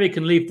 the ferry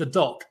can leave the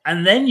dock,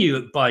 and then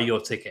you buy your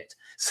ticket.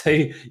 So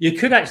you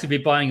could actually be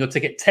buying your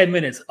ticket 10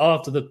 minutes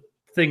after the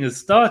thing has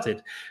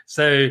started.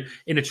 So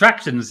in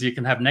attractions, you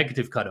can have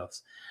negative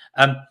cutoffs.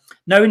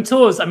 Now in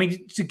tours, I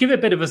mean, to give a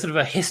bit of a sort of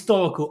a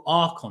historical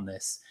arc on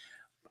this,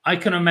 I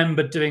can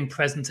remember doing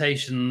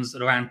presentations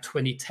around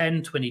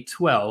 2010,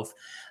 2012,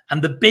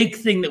 and the big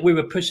thing that we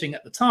were pushing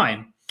at the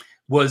time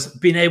was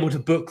being able to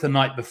book the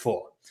night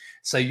before.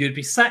 So you'd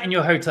be sat in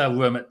your hotel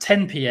room at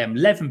 10 p.m.,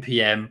 11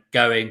 p.m.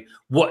 going,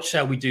 what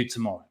shall we do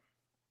tomorrow?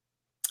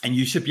 And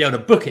you should be able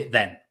to book it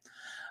then.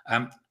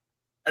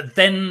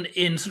 Then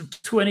in sort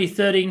of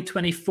 2013,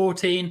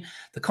 2014,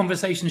 the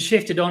conversation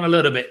shifted on a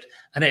little bit.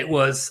 And it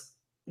was,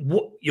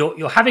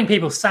 you're having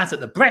people sat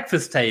at the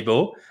breakfast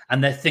table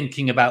and they're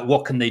thinking about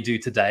what can they do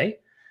today.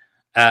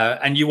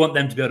 And you want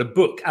them to be able to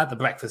book at the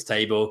breakfast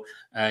table,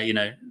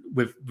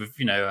 with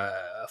a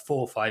 4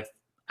 or 5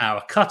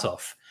 hour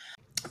cutoff.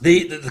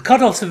 The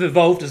cutoffs have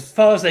evolved as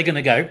far as they're going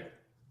to go,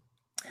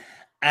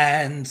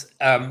 and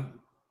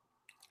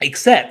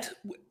except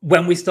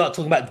when we start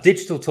talking about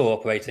digital tour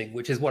operating,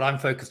 which is what I'm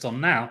focused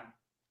on now,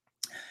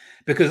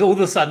 because all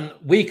of a sudden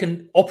we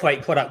can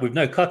operate product with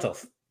no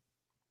cutoff.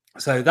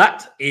 So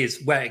that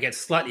is where it gets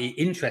slightly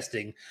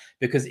interesting,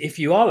 because if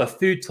you are a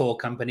food tour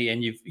company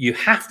and you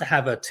have to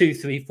have a 2,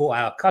 3, 4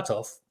 hour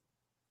cutoff,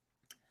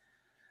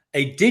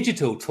 a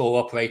digital tour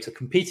operator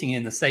competing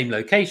in the same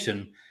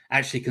location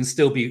actually can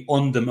still be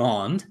on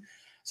demand.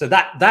 So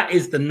that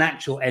is the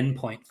natural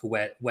endpoint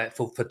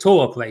for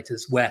tour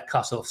operators where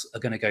cutoffs are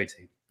going to go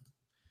to.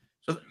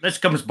 So this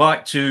comes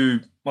back to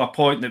my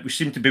point that we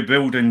seem to be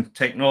building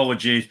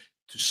technology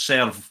to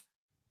serve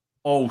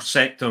all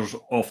sectors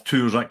of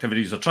tours,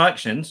 activities,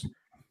 attractions.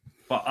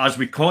 But as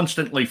we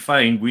constantly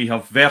find, we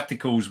have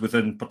verticals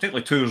within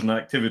particularly tours and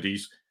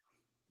activities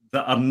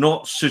that are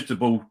not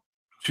suitable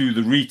to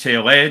the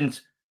retail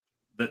end,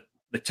 that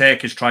the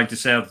tech is trying to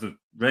serve. The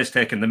res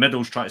tech in the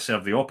middle is trying to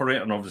serve the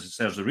operator, and obviously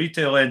serves the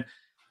retail end.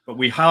 But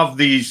we have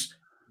these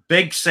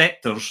big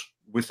sectors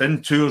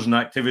within tours and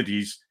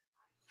activities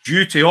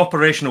due to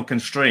operational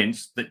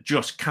constraints that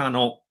just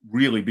cannot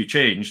really be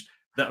changed,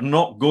 that are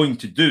not going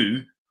to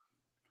do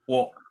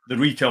what the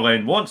retail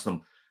end wants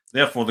them.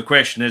 Therefore, the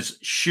question is,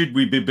 should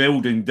we be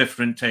building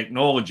different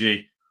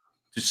technology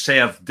to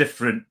serve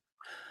different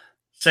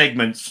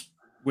segments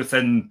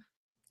within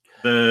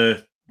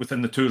the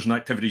tours and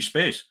activity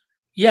space?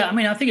 Yeah, I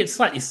mean, I think it's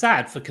slightly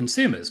sad for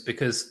consumers,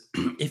 because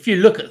if you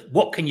look at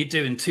what can you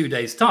do in 2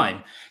 days'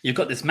 time, you've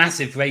got this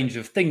massive range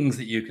of things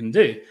that you can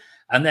do.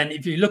 And then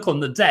if you look on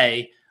the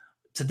day,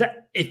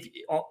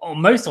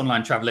 on most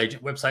online travel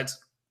agent websites,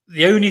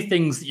 the only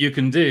things that you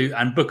can do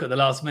and book at the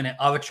last minute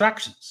are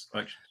attractions.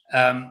 Right.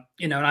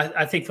 And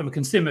I think from a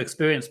consumer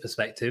experience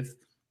perspective,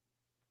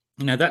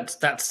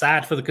 that's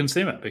sad for the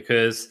consumer,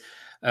 because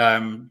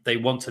they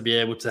want to be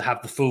able to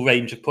have the full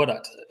range of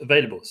product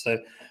available. So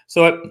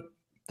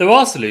there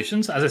are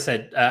solutions. As I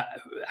said,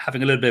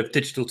 having a little bit of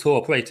digital tour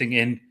operating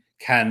in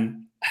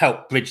can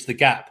help bridge the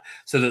gap,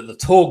 so that the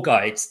tour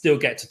guide still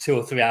gets a 2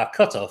 or 3 hour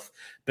cutoff,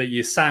 but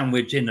you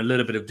sandwich in a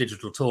little bit of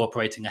digital tour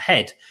operating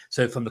ahead.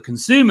 So from the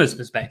consumer's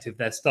perspective,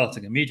 they're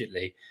starting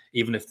immediately,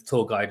 even if the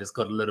tour guide has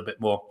got a little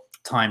bit more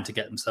time to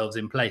get themselves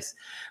in place.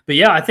 But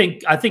yeah, I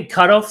think booking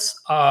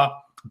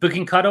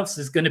cutoffs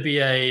is going to be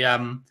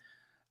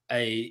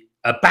a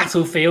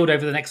battlefield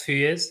over the next few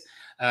years,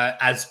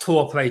 as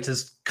tour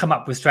operators come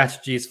up with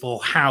strategies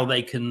for how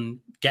they can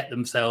get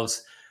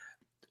themselves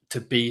to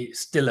be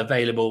still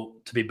available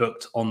to be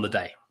booked on the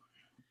day.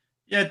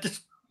 Yeah,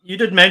 you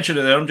did mention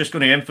it there. I'm just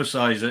going to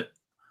emphasize it.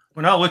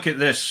 When I look at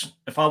this,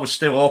 if I was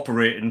still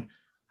operating,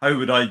 how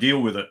would I deal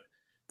with it?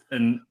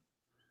 And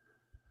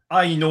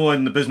I know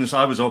in the business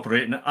I was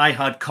operating, I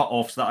had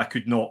cut-offs that I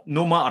could not,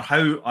 no matter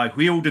how I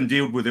wheeled and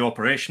dealt with the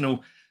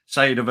operational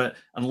side of it,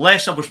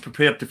 unless I was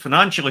prepared to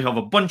financially have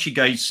a bunch of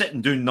guys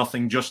sitting doing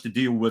nothing just to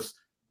deal with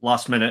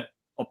last minute,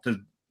 up to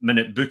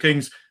minute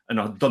bookings,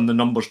 and I'd done the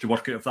numbers to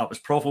work out if that was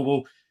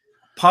profitable.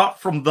 Apart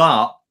from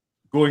that,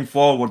 going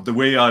forward, the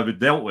way I would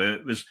dealt with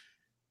it was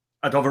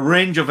I'd have a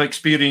range of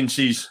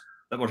experiences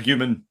that were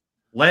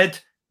human-led,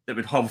 that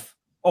would have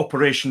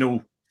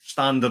operational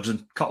standards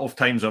and cut-off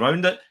times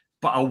around it,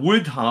 but I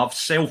would have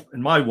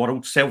in my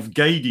world,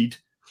 self-guided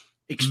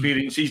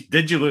experiences,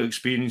 digital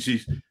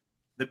experiences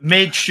that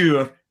made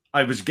sure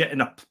I was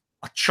getting a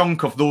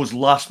chunk of those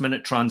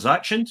last-minute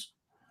transactions.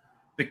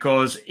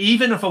 Because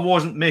even if I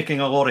wasn't making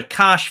a lot of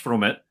cash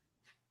from it,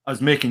 I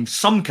was making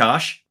some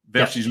cash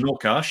versus no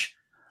cash.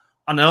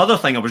 And the other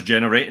thing I was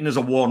generating is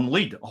a warm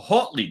lead, a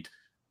hot lead,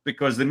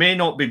 because they may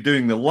not be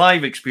doing the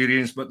live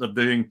experience, but they're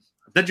doing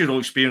a digital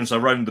experience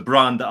around the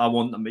brand that I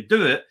want them to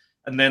do it.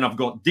 And then I've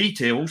got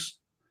details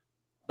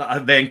that I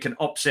then can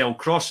upsell,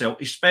 cross-sell,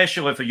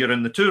 especially if you're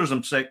in the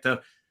tourism sector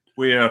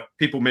where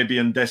people may be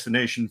in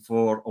destination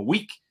for a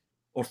week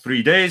or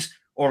 3 days,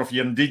 or if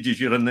you're in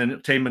the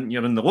entertainment,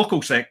 you're in the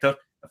local sector.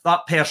 If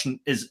that person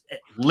is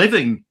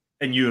living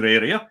in your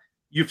area,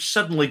 you've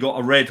suddenly got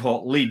a red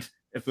hot lead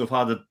if they've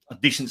had a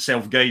decent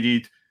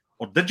self-guided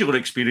or digital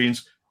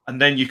experience,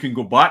 and then you can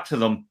go back to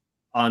them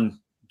and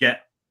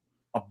get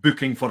a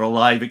booking for a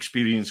live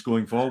experience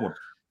going forward.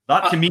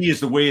 That to me is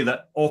the way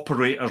that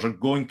operators are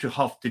going to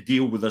have to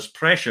deal with this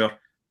pressure,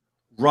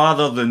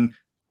 rather than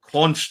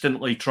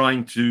constantly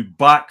trying to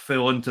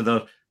backfill into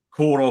their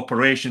core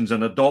operations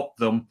and adopt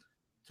them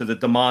to the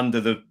demand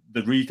of the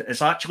retail.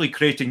 It's actually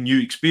creating new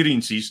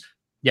experiences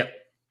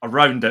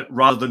around it,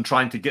 rather than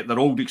trying to get their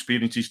old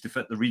experiences to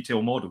fit the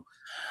retail model.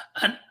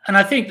 And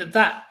I think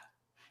that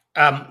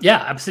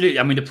absolutely.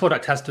 I mean, the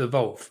product has to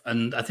evolve,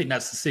 and I think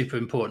that's a super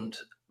important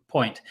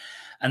point.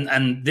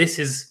 And this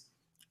is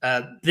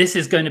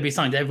going to be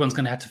something that everyone's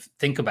going to have to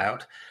think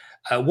about.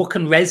 What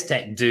can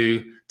ResTech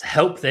do to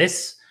help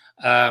this?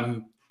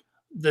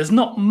 There's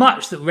not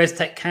much that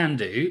ResTech can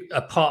do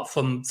apart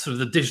from sort of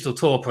the digital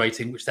tour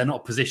operating, which they're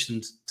not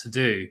positioned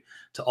to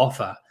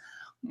offer.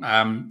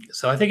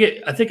 So I think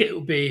it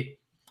will be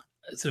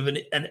sort of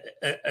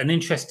an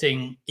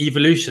interesting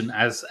evolution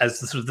as the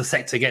sort of the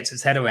sector gets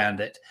its head around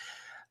it.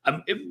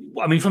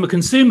 I mean, from a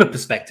consumer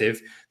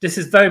perspective, this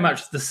is very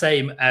much the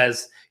same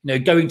as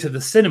going to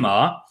the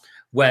cinema,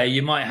 where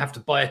you might have to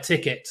buy a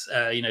ticket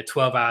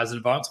 12 hours in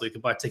advance, or you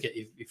can buy a ticket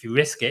if you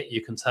risk it.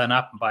 You can turn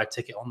up and buy a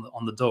ticket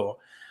on the door.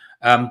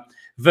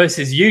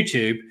 Versus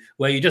YouTube,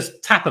 where you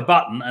just tap a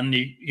button and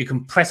you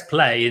can press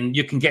play and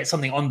you can get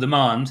something on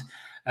demand.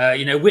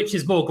 Which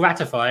is more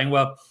gratifying?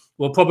 Well,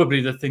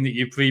 probably the thing that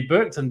you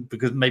pre-booked, and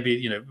because maybe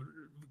we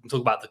can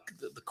talk about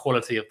the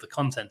quality of the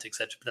content,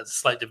 etc. But that's a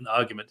slightly different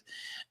argument.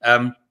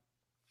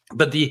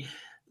 But the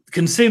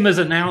consumers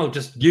are now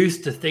just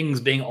used to things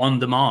being on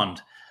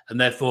demand, and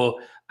therefore,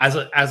 as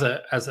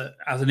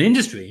an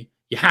industry,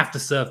 you have to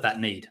serve that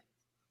need.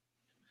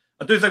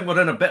 I do think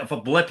we're in a bit of a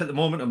blip at the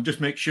moment. I'm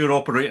just making sure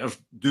operators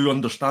do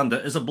understand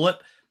it is a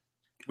blip.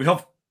 We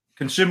have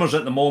consumers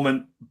at the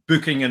moment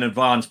booking in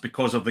advance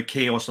because of the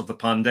chaos of the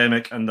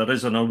pandemic, and there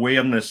is an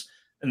awareness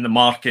in the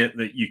market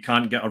that you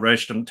can't get a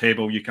restaurant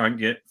table, you can't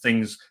get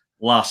things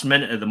last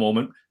minute at the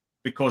moment,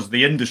 because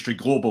the industry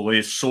globally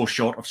is so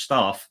short of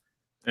staff.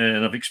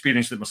 And I've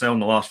experienced it myself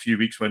in the last few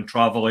weeks when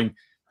traveling,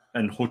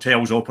 and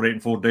hotels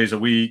operating 4 days a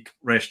week,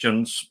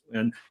 restaurants,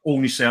 and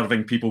only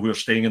serving people who are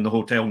staying in the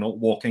hotel, not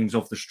walk-ins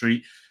off the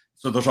street.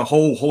 So there's a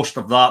whole host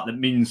of that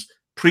means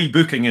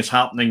pre-booking is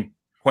happening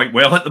quite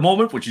well at the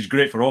moment, which is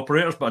great for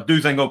operators. But I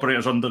do think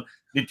operators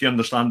need to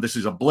understand this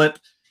is a blip,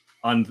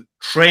 and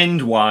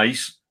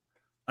trend-wise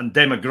and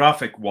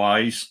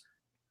demographic-wise,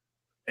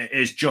 it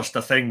is just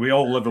a thing. We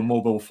all live on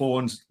mobile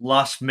phones.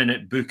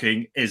 Last-minute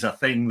booking is a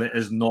thing that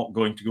is not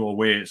going to go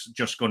away. It's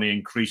just going to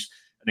increase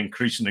and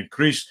increase and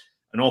increase.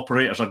 And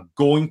operators are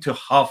going to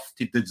have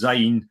to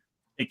design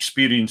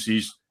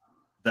experiences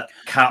that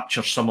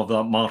capture some of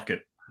that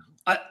market.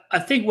 I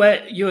think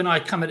where you and I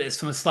come at this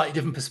from a slightly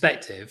different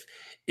perspective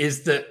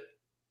is that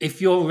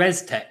if you're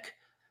ResTech,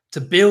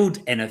 to build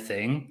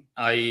anything,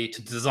 i.e.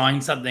 to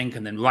design something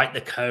and then write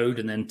the code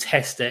and then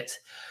test it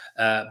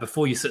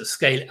before you sort of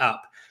scale it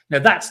up,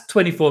 that's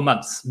 24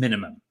 months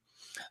minimum.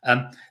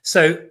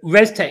 So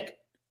ResTech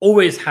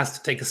always has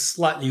to take a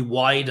slightly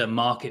wider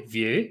market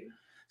view.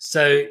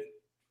 So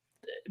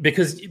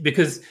because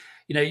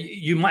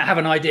you might have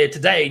an idea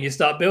today and you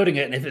start building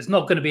it, and if it's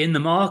not going to be in the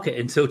market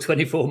until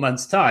 24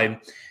 months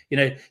time,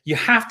 you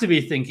have to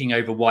be thinking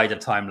over wider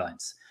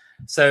timelines.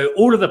 So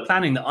all of the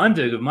planning that I'm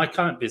doing with my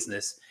current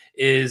business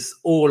is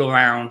all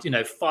around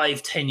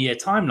 5-10 year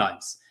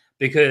timelines,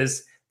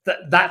 because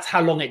that's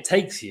how long it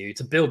takes you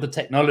to build the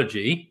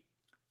technology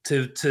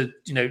to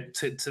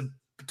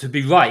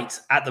be right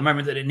at the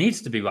moment that it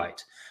needs to be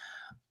right.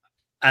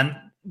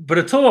 But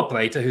a tour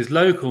operator who's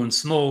local and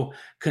small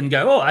can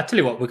go, oh, I tell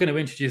you what, we're going to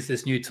introduce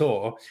this new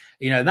tour.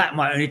 That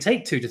might only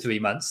take 2 to 3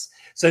 months.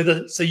 So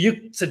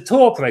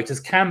tour operators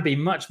can be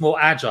much more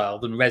agile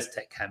than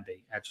ResTech can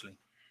be, actually.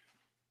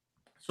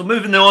 So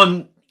moving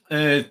on,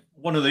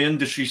 one of the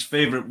industry's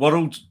favorite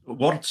words,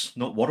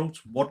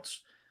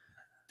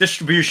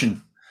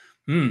 distribution.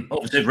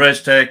 Obviously,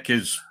 ResTech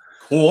is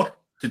core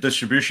to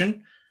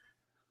distribution.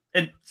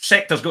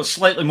 sector's got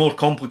slightly more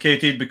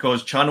complicated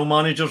because channel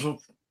managers have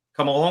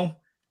come along.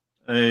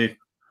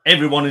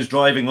 Everyone is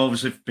driving,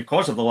 obviously,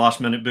 because of the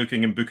last-minute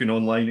booking and booking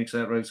online,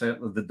 etc.,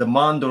 etc. The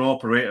demand on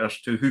operators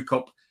to hook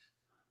up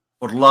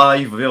for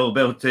live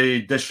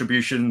availability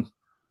distribution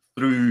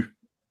through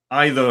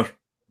either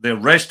their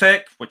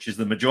ResTech, which is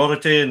the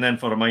majority, and then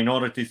for a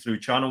minority through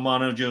channel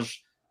managers.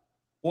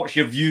 What's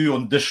your view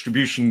on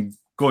distribution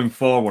going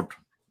forward?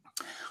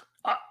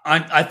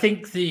 I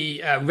think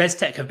the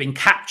ResTech have been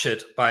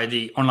captured by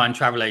the online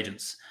travel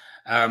agents.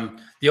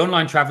 The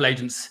online travel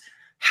agents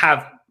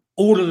have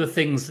all of the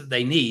things that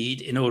they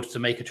need in order to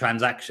make a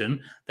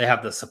transaction. They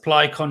have the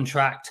supply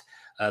contract,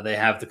 they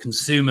have the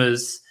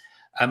consumers,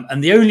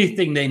 and the only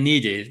thing they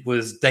needed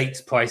was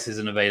dates, prices,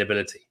 and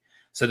availability.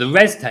 So the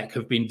ResTech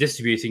have been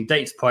distributing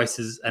dates,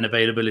 prices, and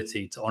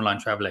availability to online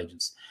travel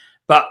agents.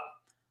 But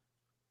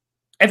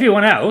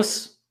everyone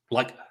else,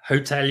 like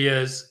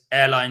hoteliers,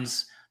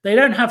 airlines, they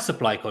don't have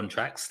supply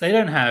contracts. They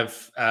don't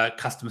have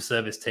customer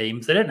service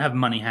teams. They don't have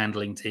money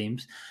handling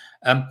teams.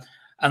 And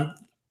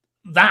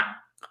that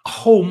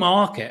whole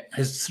market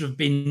has sort of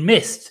been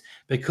missed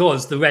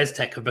because the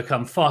ResTech have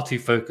become far too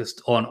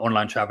focused on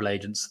online travel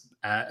agents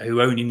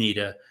who only need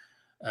a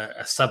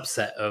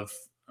subset of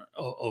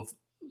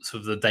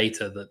sort of the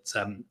data that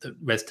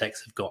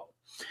ResTechs have got.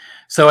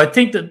 So I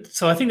think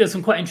there's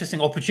some quite interesting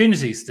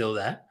opportunities still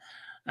there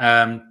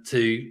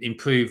to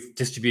improve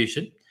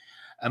distribution.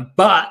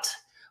 But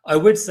I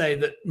would say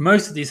that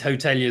most of these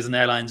hoteliers and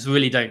airlines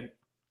really don't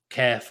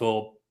care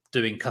for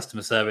doing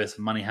customer service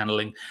and money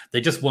handling.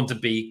 They just want to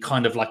be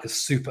kind of like a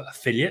super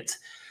affiliate.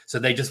 So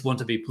they just want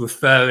to be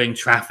referring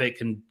traffic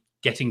and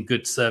getting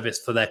good service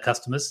for their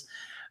customers.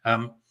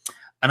 And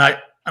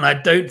I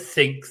don't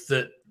think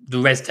that the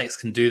ResTechs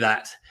can do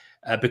that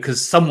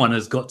because someone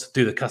has got to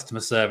do the customer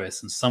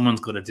service and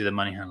someone's got to do the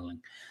money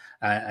handling.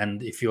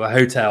 And if you're a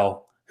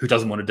hotel who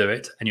doesn't want to do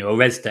it and you're a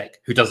ResTech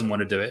who doesn't want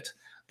to do it,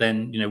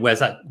 then where's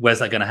that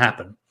going to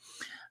happen?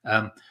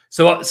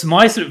 So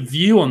my sort of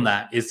view on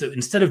that is that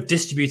instead of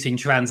distributing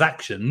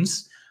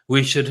transactions,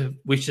 we should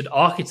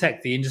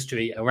architect the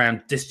industry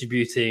around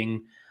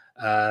distributing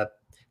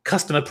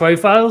customer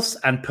profiles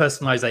and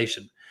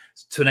personalization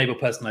to enable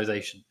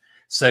personalization.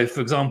 So,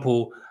 for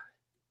example,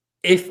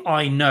 if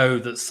I know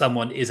that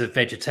someone is a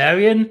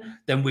vegetarian,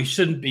 then we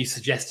shouldn't be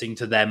suggesting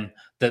to them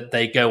that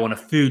they go on a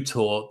food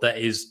tour that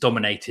is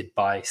dominated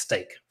by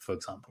steak, for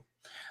example.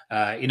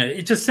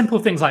 It's just simple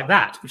things like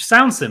that, which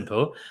sounds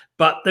simple,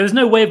 but there's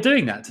no way of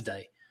doing that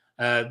today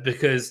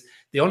because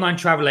the online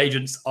travel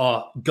agents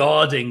are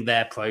guarding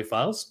their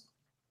profiles.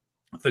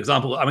 For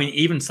example, I mean,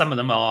 even some of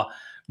them are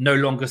no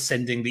longer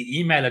sending the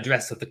email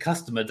address of the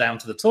customer down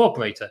to the tour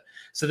operator.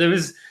 So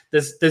there's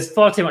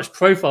far too much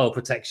profile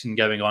protection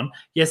going on.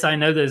 Yes, I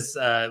know there's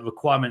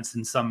requirements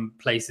in some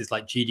places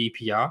like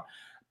GDPR,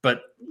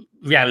 but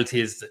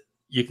reality is that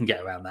you can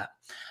get around that,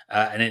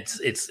 and it's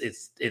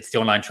the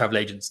online travel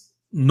agents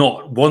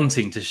not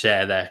wanting to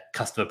share their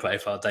customer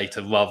profile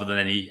data rather than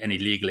any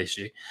legal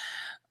issue.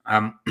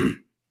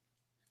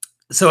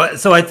 So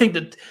I think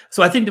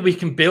that we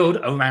can build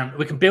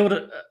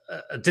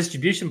a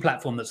distribution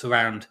platform that's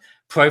around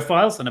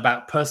profiles and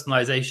about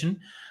personalization.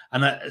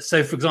 And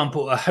so, for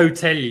example, a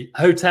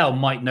hotel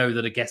might know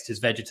that a guest is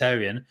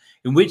vegetarian,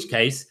 in which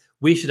case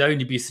we should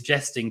only be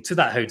suggesting to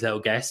that hotel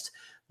guest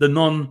the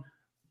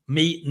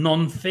non-meat,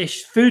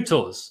 non-fish food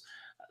tours.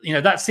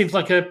 That seems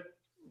like a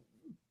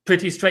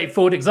pretty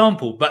straightforward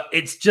example, but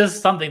it's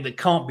just something that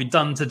can't be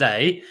done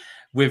today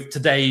with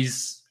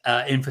today's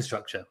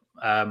infrastructure.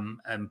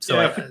 And so,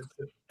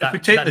 if we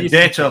take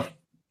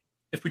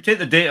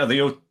the data,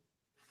 the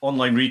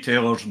online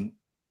retailers and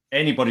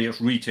anybody that's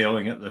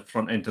retailing at the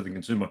front end to the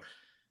consumer,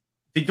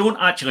 they don't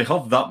actually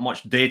have that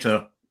much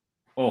data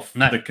of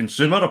the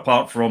consumer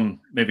apart from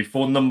maybe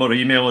phone number,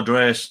 email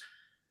address,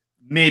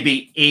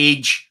 maybe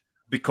age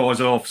because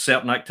of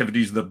certain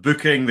activities they're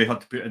booking. They had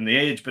to put in the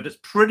age, but it's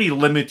pretty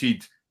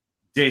limited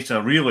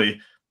data, really.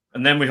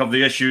 And then we have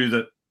the issue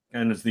that,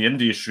 and it's the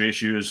industry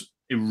issue, is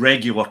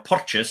irregular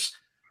purchase.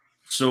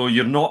 So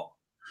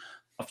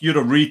if you're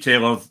a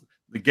retailer,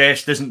 the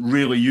guest isn't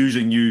really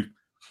using you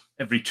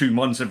every 2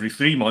 months, every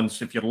 3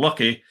 months. If you're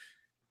lucky,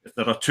 if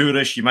they're a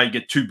tourist, you might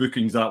get 2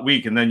 bookings that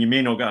week, and then you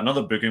may not get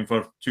another booking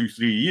for 2-3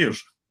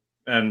 years.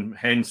 And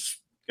hence,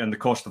 the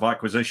cost of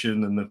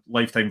acquisition and the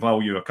lifetime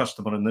value of a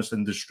customer in this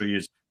industry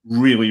is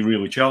really,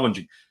 really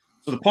challenging.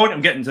 So the point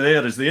I'm getting to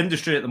there is the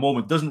industry at the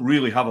moment doesn't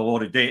really have a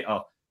lot of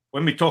data.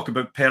 When we talk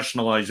about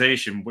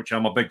personalization, which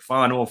I'm a big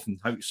fan of, and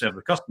how to serve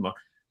the customer,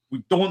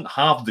 we don't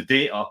have the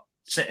data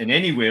sitting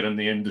anywhere in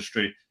the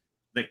industry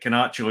that can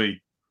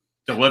actually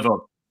deliver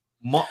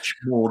much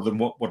more than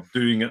what we're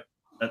doing at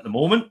the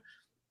moment.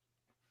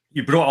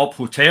 You brought up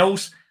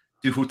hotels.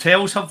 Do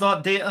hotels have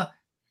that data?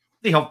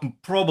 They have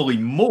probably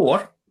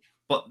more,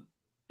 but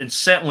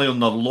certainly on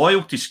the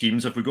loyalty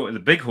schemes, if we go to the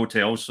big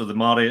hotels, so the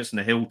Marriotts and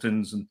the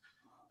Hiltons and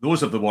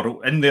those of the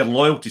world, in their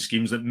loyalty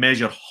schemes that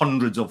measure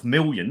hundreds of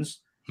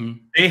millions,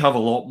 they have a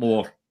lot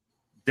more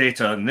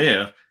data in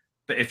there.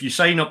 But if you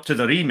sign up to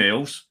their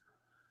emails,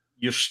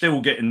 you're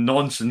still getting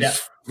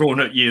nonsense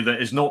thrown at you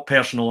that is not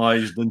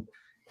personalised in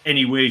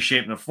any way,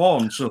 shape, or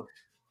form. So,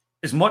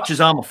 as much as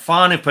I'm a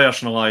fan of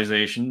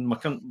personalisation, my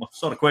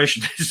sort of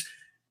question is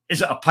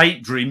it a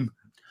pipe dream,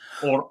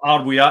 or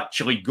are we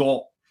actually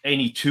got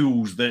any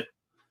tools that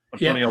are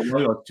going to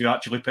allow us to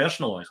actually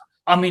personalise?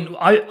 I mean,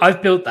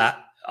 I've built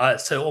that.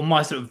 So on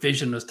my sort of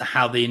vision as to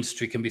how the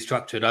industry can be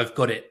structured, I've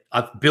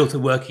built a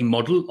working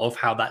model of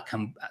how that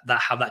can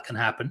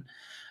happen.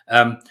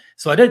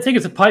 So I don't think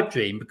it's a pipe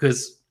dream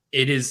because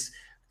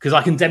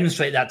I can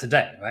demonstrate that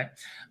today,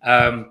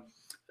 right?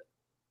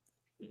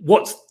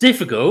 What's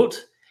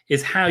difficult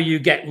is how you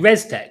get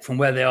ResTech from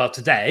where they are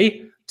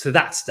today to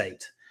that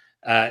state.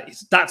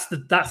 That's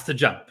the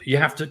jump. You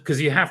have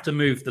to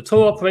move the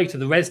tour operator,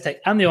 the ResTech,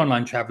 and the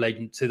online travel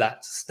agent to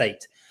that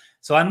state.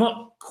 So I'm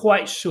not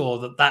quite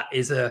sure that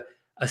is a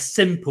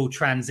simple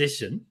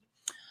transition,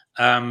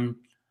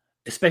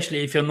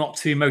 especially if you're not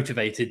too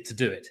motivated to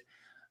do it.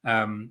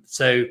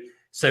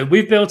 So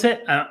we've built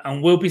it,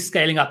 and we'll be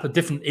scaling up a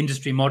different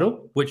industry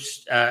model,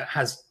 which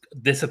has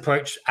this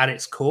approach at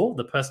its core,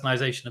 the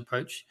personalization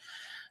approach,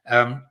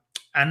 and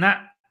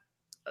that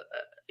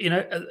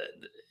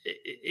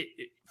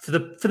for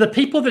the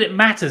people that it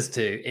matters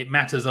to, it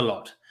matters a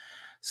lot.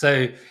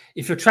 So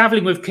if you're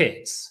traveling with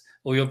kids,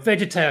 or you're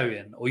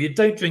vegetarian, or you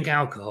don't drink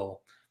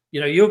alcohol,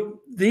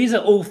 these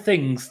are all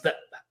things that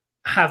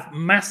have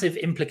massive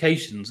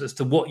implications as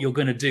to what you're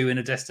going to do in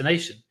a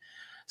destination.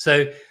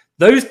 So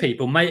those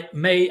people may.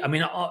 I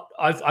mean,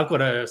 I've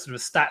got a sort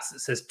of stats that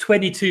says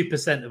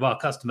 22% of our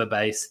customer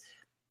base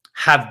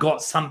have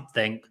got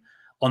something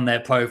on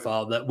their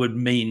profile that would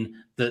mean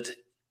that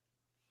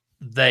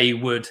they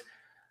would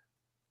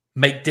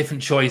make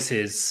different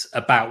choices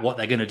about what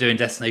they're going to do in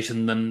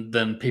destination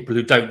than people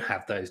who don't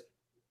have those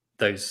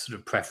sort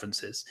of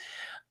preferences.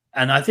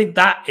 And I think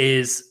that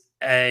is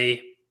those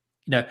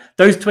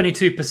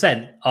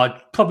 22%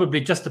 are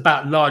probably just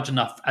about large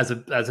enough as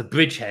a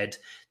bridgehead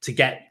to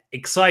get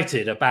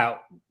excited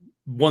about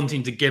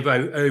wanting to give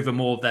over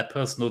more of their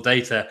personal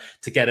data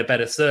to get a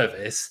better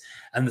service.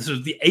 And the sort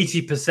of the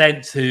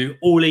 80% who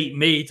all eat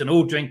meat and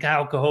all drink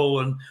alcohol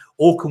and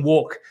all can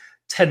walk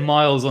 10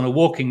 miles on a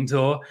walking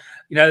tour,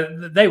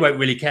 they won't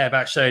really care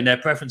about showing their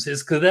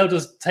preferences because they'll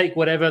just take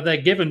whatever they're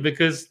given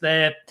because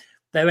they're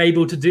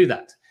able to do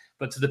that.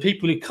 But to the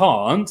people who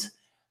can't,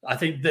 I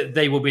think that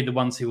they will be the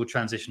ones who will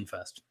transition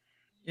first.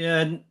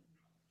 Yeah, and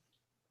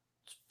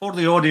for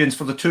the audience,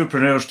 for the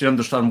tourpreneurs to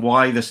understand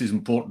why this is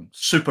important,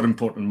 super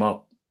important, in my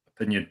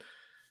opinion.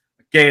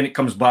 Again, it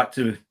comes back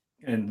to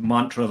the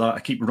mantra that I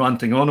keep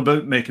ranting on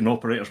about, making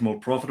operators more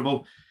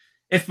profitable.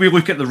 If we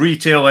look at the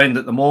retail end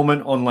at the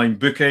moment, online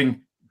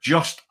booking,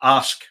 just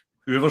ask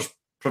whoever's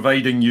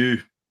providing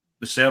you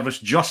the service,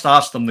 just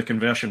ask them the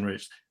conversion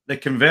rates. The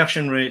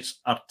conversion rates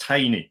are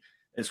tiny.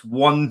 It's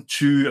 1,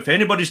 2. If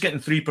anybody's getting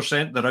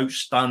 3%, they're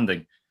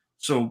outstanding.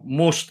 So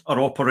most are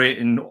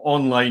operating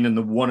online in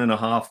the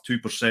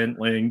 1.5%, 2%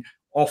 lane,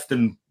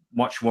 often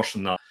much worse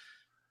than that.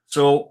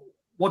 So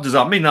what does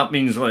that mean? That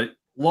means like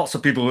lots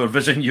of people who are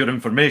visiting your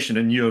information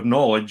and your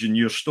knowledge and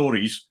your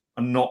stories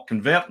are not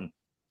converting.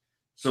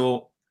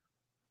 So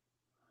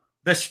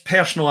this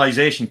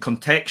personalization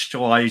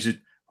contextualized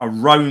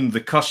around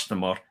the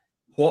customer,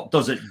 what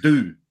does it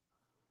do?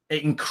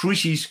 It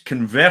increases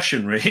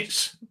conversion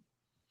rates.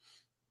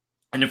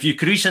 And if you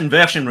increase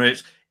conversion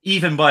rates,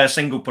 even by a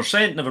single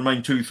percent, never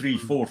mind 2, 3,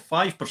 4,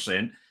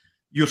 5%,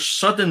 you're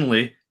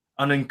suddenly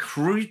an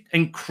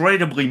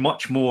incredibly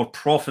much more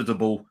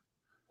profitable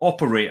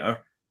operator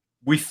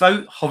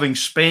without having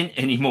spent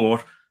any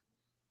more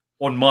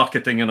on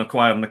marketing and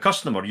acquiring the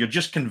customer. You're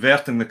just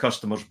converting the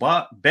customers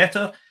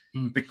better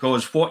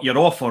because what you're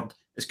offered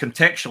is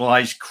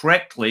contextualized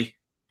correctly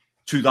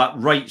to that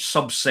right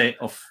subset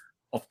of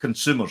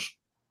consumers.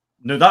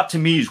 Now, that to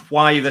me is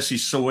why this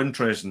is so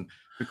interesting,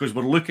 because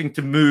we're looking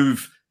to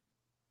move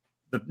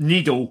the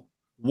needle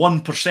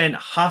 1%,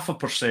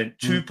 0.5%,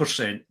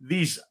 2%.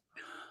 These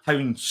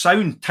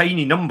sound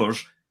tiny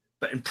numbers,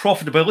 but in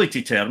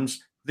profitability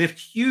terms, they're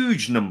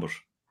huge numbers.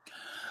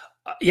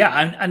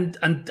 And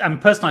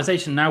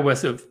personalization, now we're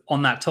sort of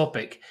on that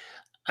topic,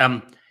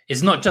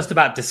 is not just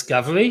about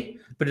discovery,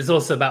 but it's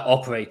also about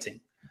operating.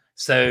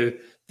 So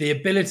the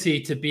ability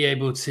to be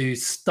able to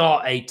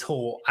start a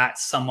tour at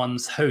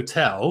someone's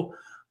hotel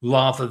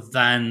rather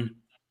than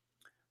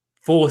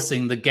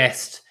forcing the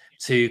guest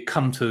to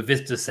come to a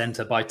visitor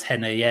center by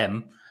 10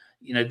 a.m.,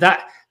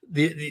 that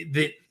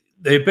the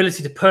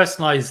ability to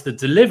personalize the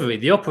delivery,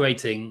 the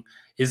operating,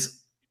 is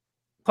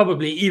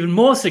probably even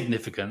more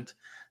significant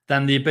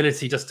than the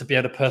ability just to be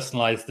able to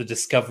personalize the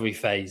discovery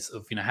phase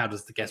of, how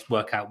does the guest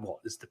work out what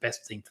is the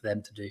best thing for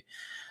them to do.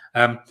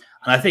 And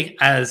I think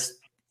as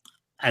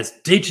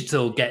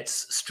digital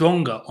gets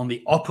stronger on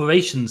the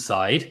operation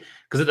side,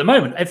 because at the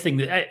moment,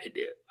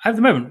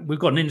 we've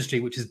got an industry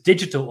which is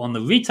digital on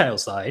the retail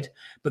side,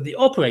 but the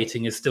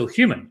operating is still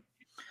human.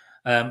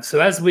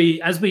 So as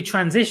we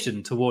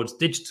transition towards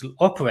digital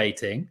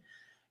operating,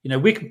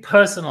 we can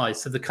personalize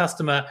so the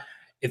customer,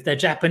 if they're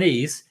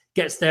Japanese,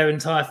 gets their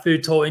entire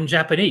food tour in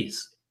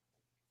Japanese.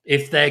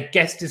 If their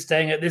guest is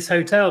staying at this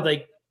hotel,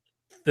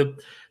 the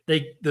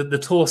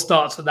tour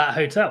starts at that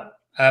hotel.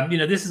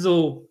 This is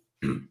all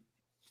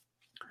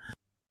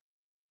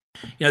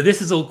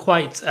this is all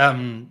quite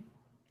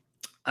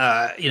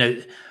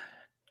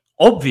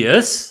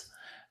obvious,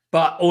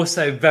 but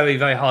also very,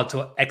 very hard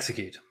to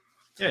execute.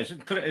 Yeah,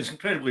 it's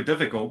incredibly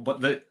difficult,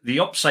 but the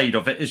upside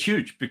of it is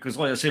huge because,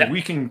 like I said,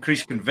 we can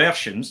increase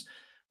conversions.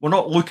 We're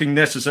not looking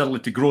necessarily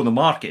to grow the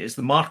market. It's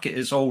the market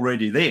is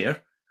already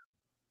there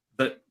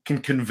that can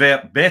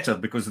convert better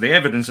because the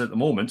evidence at the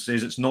moment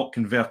says it's not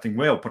converting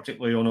well,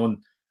 particularly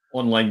on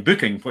online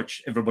booking,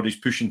 which everybody's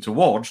pushing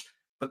towards.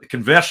 But the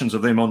conversions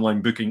of them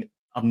online booking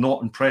are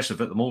not impressive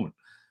at the moment.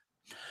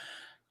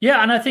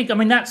 Yeah, and I think,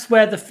 that's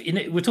where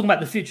we're talking about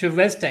the future of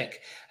ResTech.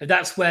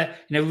 That's where,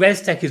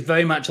 ResTech is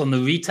very much on the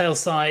retail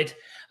side.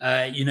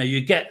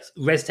 You get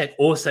ResTech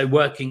also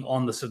working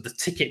on the sort of the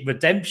ticket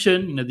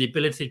redemption, the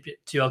ability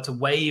to be able to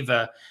wave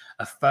a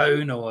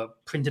phone or a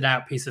printed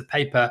out piece of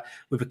paper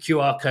with a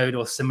QR code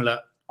or similar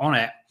on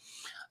it.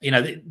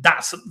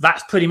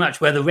 That's pretty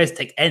much where the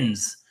ResTech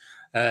ends.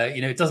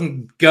 It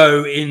doesn't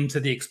go into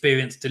the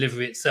experience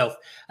delivery itself.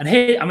 And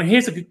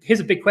here's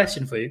a big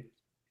question for you.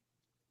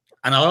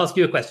 And I'll ask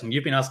you a question.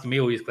 You've been asking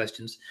me all these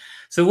questions.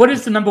 So what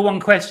is the number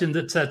one question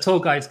that tour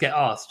guides get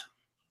asked?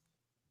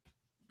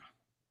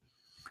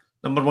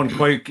 Number one,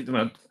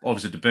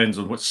 obviously depends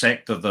on what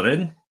sector they're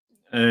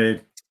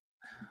in.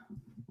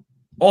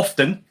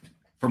 Often,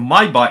 from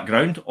my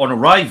background, on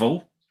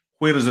arrival,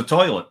 where is the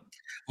toilet?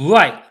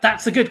 Right.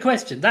 That's a good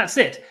question. That's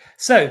it.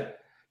 So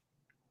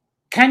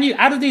can you,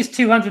 out of these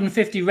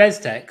 250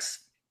 ResTechs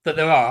that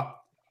there are,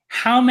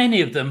 how many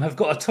of them have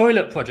got a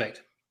toilet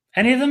project?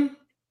 Any of them?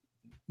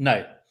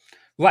 No.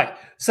 Right.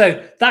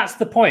 So that's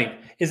the point,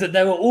 is that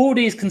there are all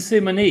these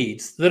consumer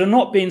needs that are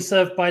not being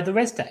served by the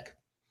ResTech.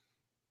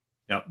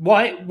 Yeah.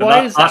 Why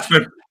is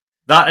that?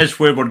 That is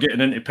where we're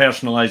getting into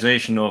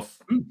personalization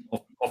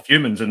of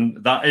humans.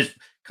 And that is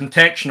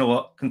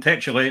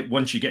contextually,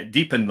 once you get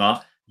deep in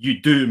that, you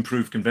do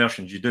improve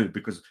conversions. You do,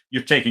 because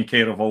you're taking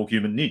care of all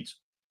human needs.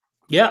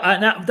 Yeah,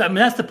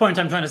 that's the point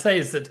I'm trying to say,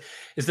 is that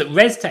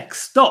ResTech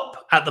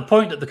stop at the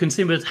point that the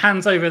consumer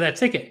hands over their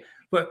ticket.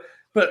 But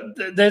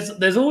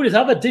there's all this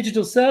other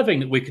digital serving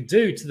that we could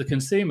do to the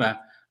consumer,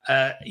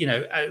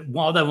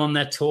 while they're on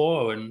their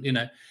tour, and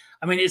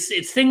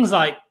it's things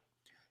like,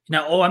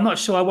 I'm not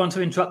sure I want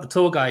to interrupt the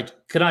tour guide.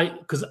 Should I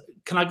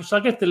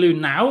go to the loo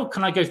now?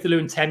 Can I go to the loo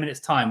in 10 minutes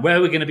time? Where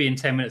are we going to be in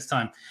 10 minutes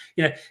time?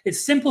 It's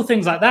simple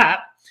things like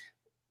that,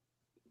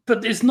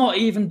 but it's not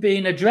even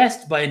being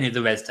addressed by any of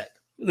the ResTech.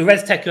 The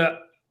ResTech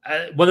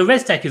the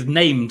ResTech is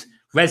named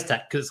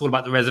ResTech because it's all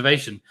about the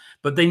reservation,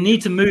 but they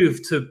need to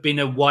move to being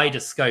a wider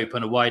scope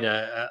and a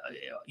wider,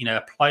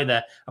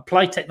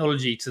 apply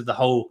technology to the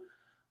whole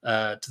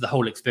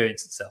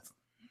experience itself.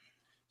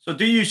 So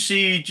do you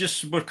see,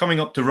 we're coming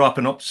up to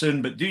wrapping up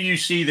soon, but do you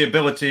see the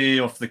ability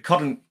of the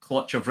current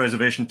clutch of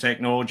reservation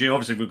technology?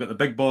 Obviously, we've got the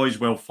big boys,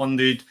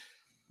 well-funded,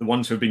 the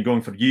ones who've been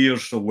going for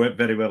years, so we're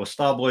very well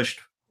established,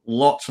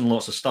 lots and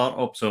lots of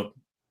startups, or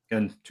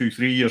again,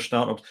 2-3 year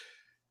startups.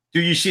 Do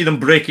you see them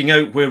breaking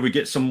out where we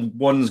get some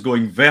ones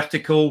going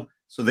vertical,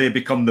 so they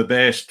become the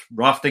best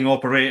rafting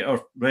operator,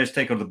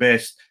 ResTech, or the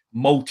best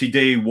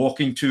multi-day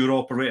walking tour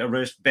operator,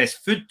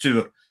 best food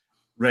tour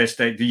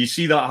ResTech? Do you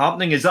see that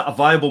happening? Is that a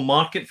viable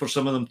market for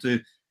some of them to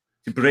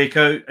break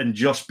out and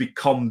just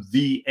become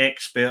the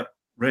expert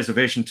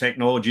reservation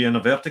technology in a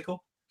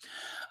vertical?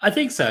 I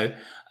think so.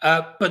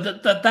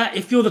 But that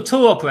if you're the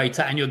tour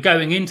operator and you're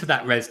going into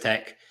that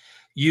ResTech,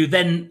 you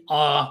then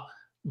are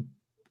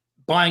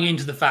buying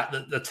into the fact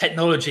that the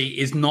technology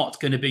is not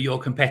going to be your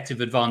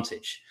competitive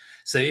advantage.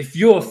 So if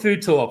you're a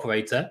food tour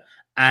operator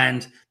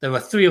and there are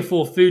 3 or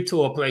 4 food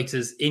tour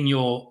operators in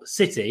your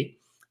city,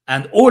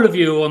 and all of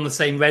you are on the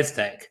same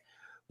ResTech,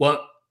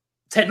 well,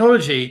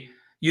 technology,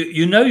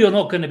 you're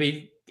not going to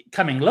be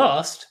coming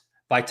last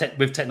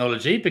with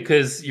technology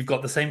because you've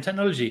got the same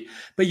technology,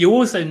 but you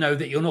also know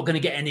that you're not going to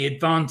get any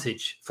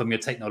advantage from your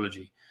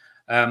technology.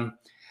 There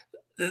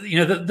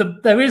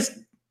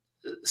is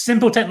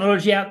simple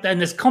technology out there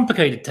and there's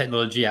complicated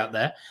technology out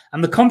there,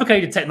 and the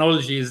complicated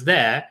technology is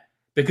there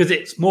because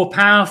it's more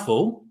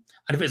powerful,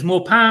 and if it's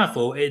more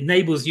powerful, it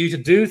enables you to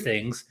do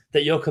things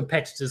that your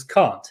competitors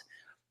can't.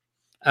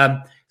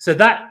 So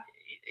that,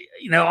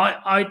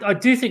 I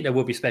do think there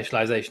will be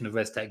specialization of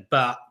ResTech,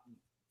 but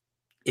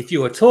if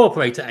you're a tour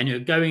operator and you're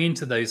going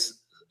into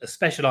those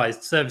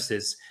specialized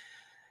services,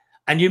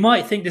 and you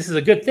might think this is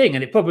a good thing,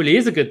 and it probably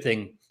is a good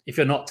thing if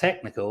you're not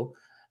technical,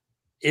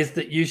 is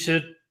that you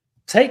should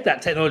take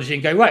that technology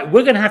and go, right,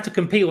 we're going to have to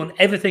compete on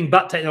everything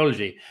but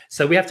technology.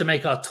 So we have to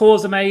make our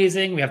tours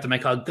amazing. We have to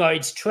make our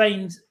guides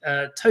trained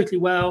totally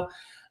well.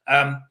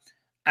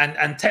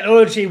 And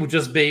technology will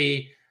just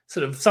be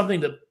sort of something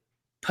that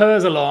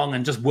purrs along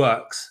and just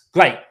works.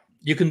 Great,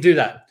 you can do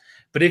that.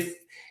 But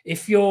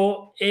if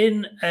you're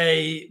in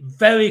a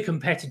very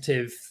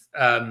competitive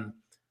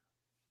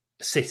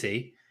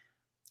city,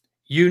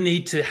 you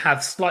need to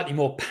have slightly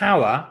more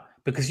power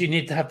because you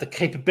need to have the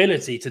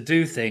capability to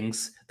do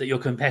things that your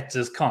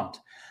competitors can't.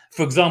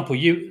 For example,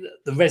 the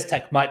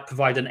ResTech might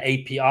provide an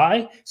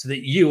API so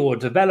that you or a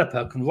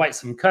developer can write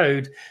some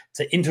code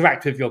to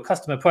interact with your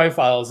customer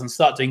profiles and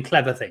start doing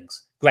clever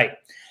things. Great.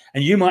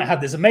 And you might have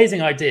this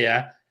amazing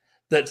idea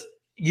that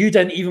you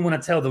don't even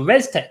want to tell the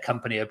ResTech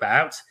company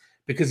about,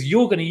 because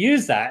you're going to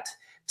use that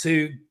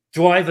to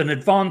drive an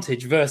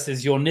advantage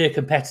versus your near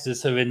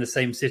competitors who are in the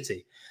same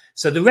city.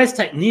 So the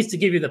ResTech needs to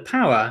give you the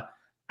power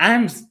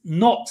and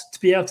not to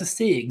be able to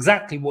see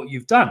exactly what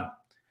you've done.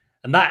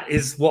 And that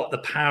is what the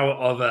power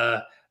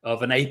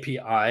of an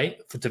API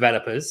for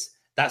developers,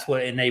 that's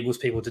what it enables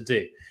people to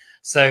do.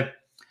 So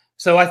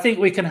I think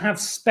we can have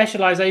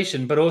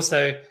specialization, but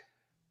also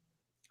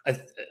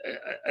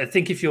I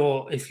think if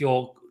you're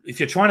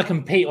trying to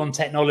compete on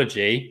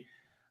technology,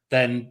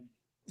 then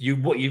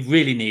what you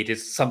really need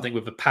is something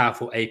with a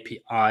powerful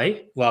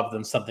API rather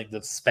than something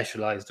that's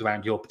specialized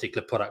around your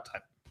particular product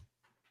type.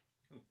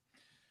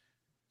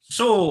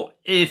 So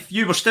if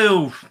you were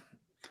still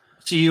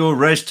CEO of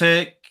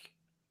ResTech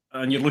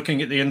and you're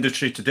looking at the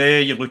industry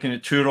today, you're looking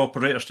at tour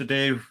operators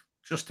today,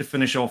 just to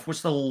finish off,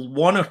 what's the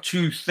one or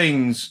two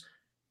things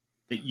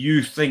that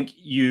you think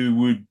you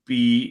would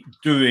be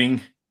doing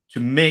to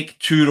make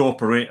tour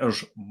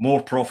operators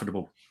more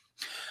profitable?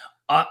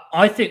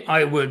 I think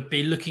I would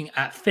be looking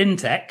at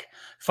fintech,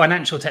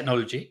 financial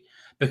technology,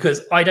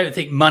 because I don't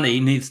think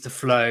money needs to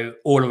flow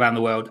all around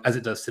the world as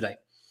it does today.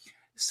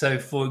 So,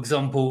 for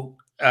example,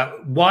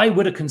 why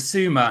would a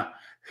consumer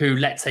who,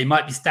 let's say,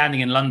 might be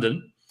standing in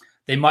London,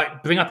 they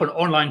might bring up an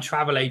online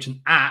travel agent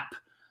app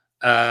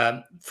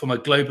from a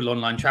global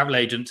online travel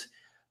agent,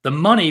 the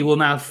money will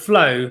now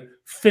flow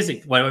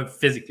physically, well, it won't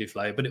physically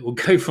flow, but it will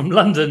go from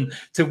London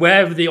to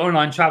wherever the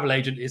online travel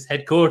agent is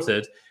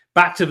headquartered,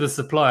 back to the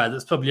supplier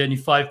that's probably only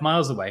 5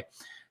 miles away.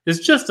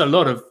 There's just a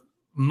lot of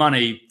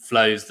money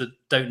flows that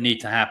don't need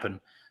to happen.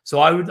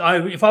 So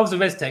if I was a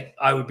ResTech,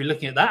 I would be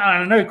looking at that.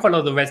 And I know quite a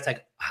lot of the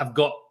ResTech have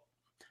got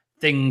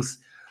things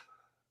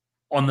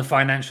on the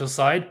financial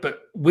side,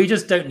 but we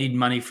just don't need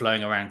money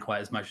flowing around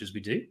quite as much as we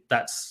do.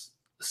 That's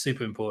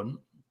super important.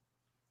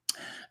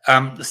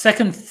 The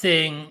second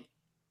thing,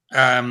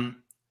 I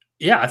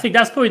think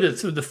that's probably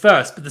the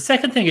first. But the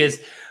second thing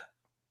is,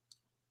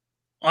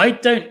 I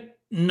don't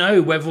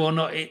know whether or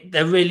not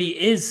there really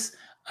is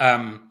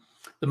the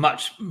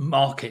much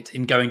market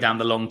in going down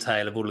the long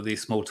tail of all of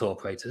these small tour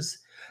operators.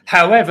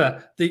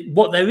 However,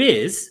 what there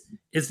is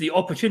the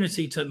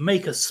opportunity to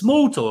make a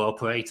small tour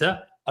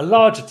operator a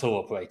larger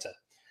tour operator.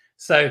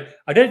 So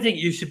I don't think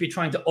you should be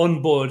trying to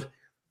onboard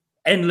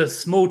endless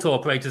small tour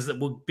operators that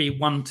would be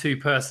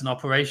 1-2 person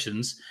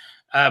operations.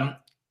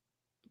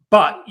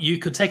 But you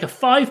could take a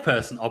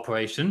 5-person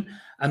operation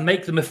and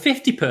make them a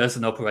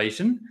 50-person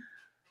operation.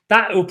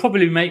 That will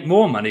probably make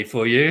more money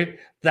for you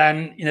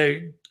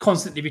than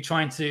constantly be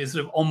trying to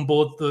sort of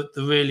onboard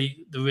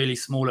the really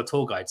smaller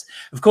tour guides.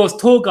 Of course,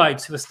 tour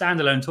guides who are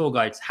standalone tour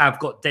guides have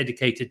got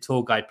dedicated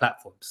tour guide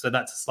platforms, so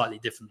that's a slightly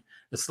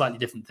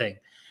different thing.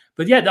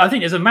 But yeah, I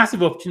think there's a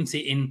massive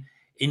opportunity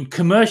in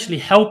commercially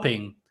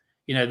helping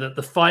the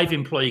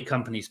 5-employee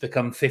companies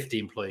become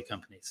 50-employee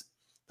companies.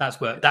 That's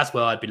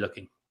where I'd be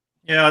looking.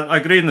 Yeah, I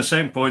agree on the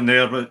same point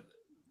there, but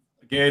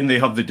again, they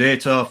have the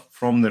data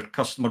from their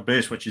customer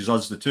base, which is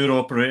us, the tour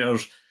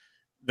operators.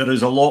 There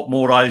is a lot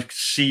more I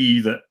see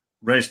that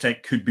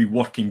ResTech could be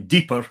working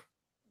deeper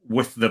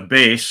with the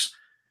base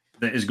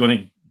that is going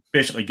to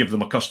basically give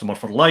them a customer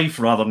for life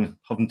rather than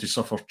having to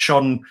suffer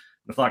churn.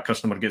 If that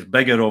customer gets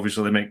bigger,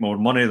 obviously they make more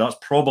money. That's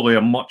probably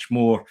a much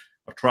more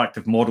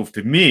attractive model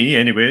to me,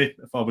 anyway,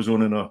 if I was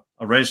owning a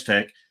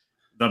ResTech,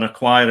 than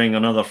acquiring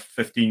another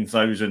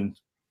 15,000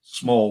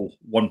 small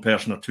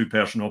 1-person or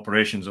 2-person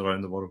operations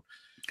around the world.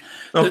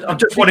 So I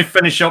just want to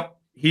finish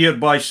up here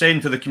by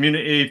saying to the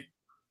community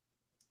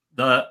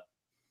that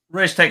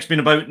ResTech's been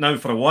about now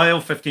for a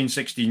while, 15,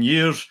 16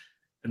 years.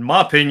 In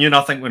my opinion,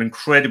 I think we're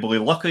incredibly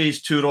lucky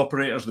as tour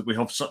operators that we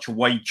have such a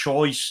wide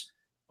choice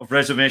of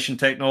reservation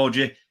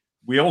technology.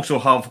 We also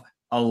have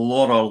a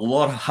lot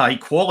of high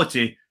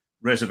quality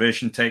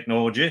reservation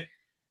technology.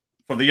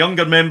 For the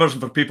younger members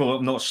and for people who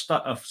have not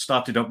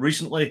started up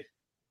recently,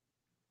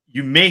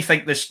 you may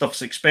think this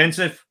stuff's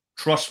expensive.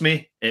 Trust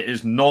me, it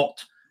is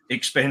not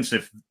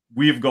expensive.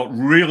 We've got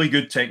really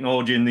good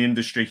technology in the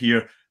industry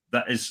here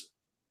that is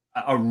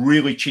at a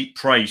really cheap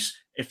price.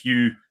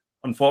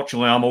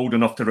 Unfortunately, I'm old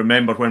enough to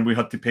remember when we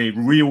had to pay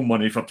real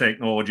money for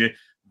technology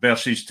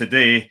versus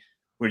today,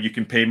 where you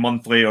can pay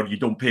monthly or you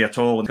don't pay at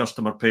all and the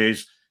customer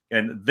pays.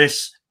 And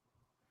this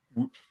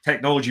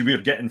technology we're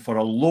getting for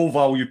a low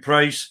value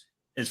price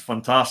is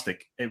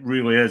fantastic. It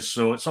really is.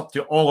 So it's up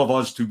to all of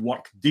us to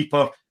work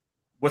deeper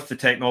with the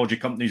technology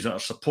companies that are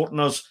supporting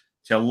us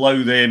to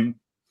allow them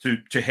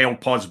to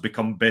help us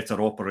become better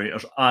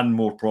operators and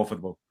more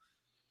profitable.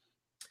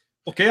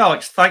 Okay,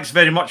 Alex, thanks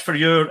very much for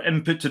your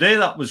input today.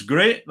 That was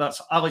great. That's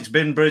Alex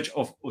Bainbridge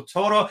of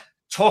Otora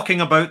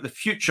talking about the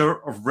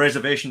future of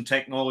reservation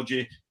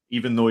technology,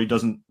 even though he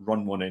doesn't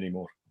run one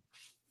anymore.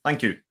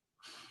 Thank you.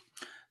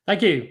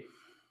 Thank you.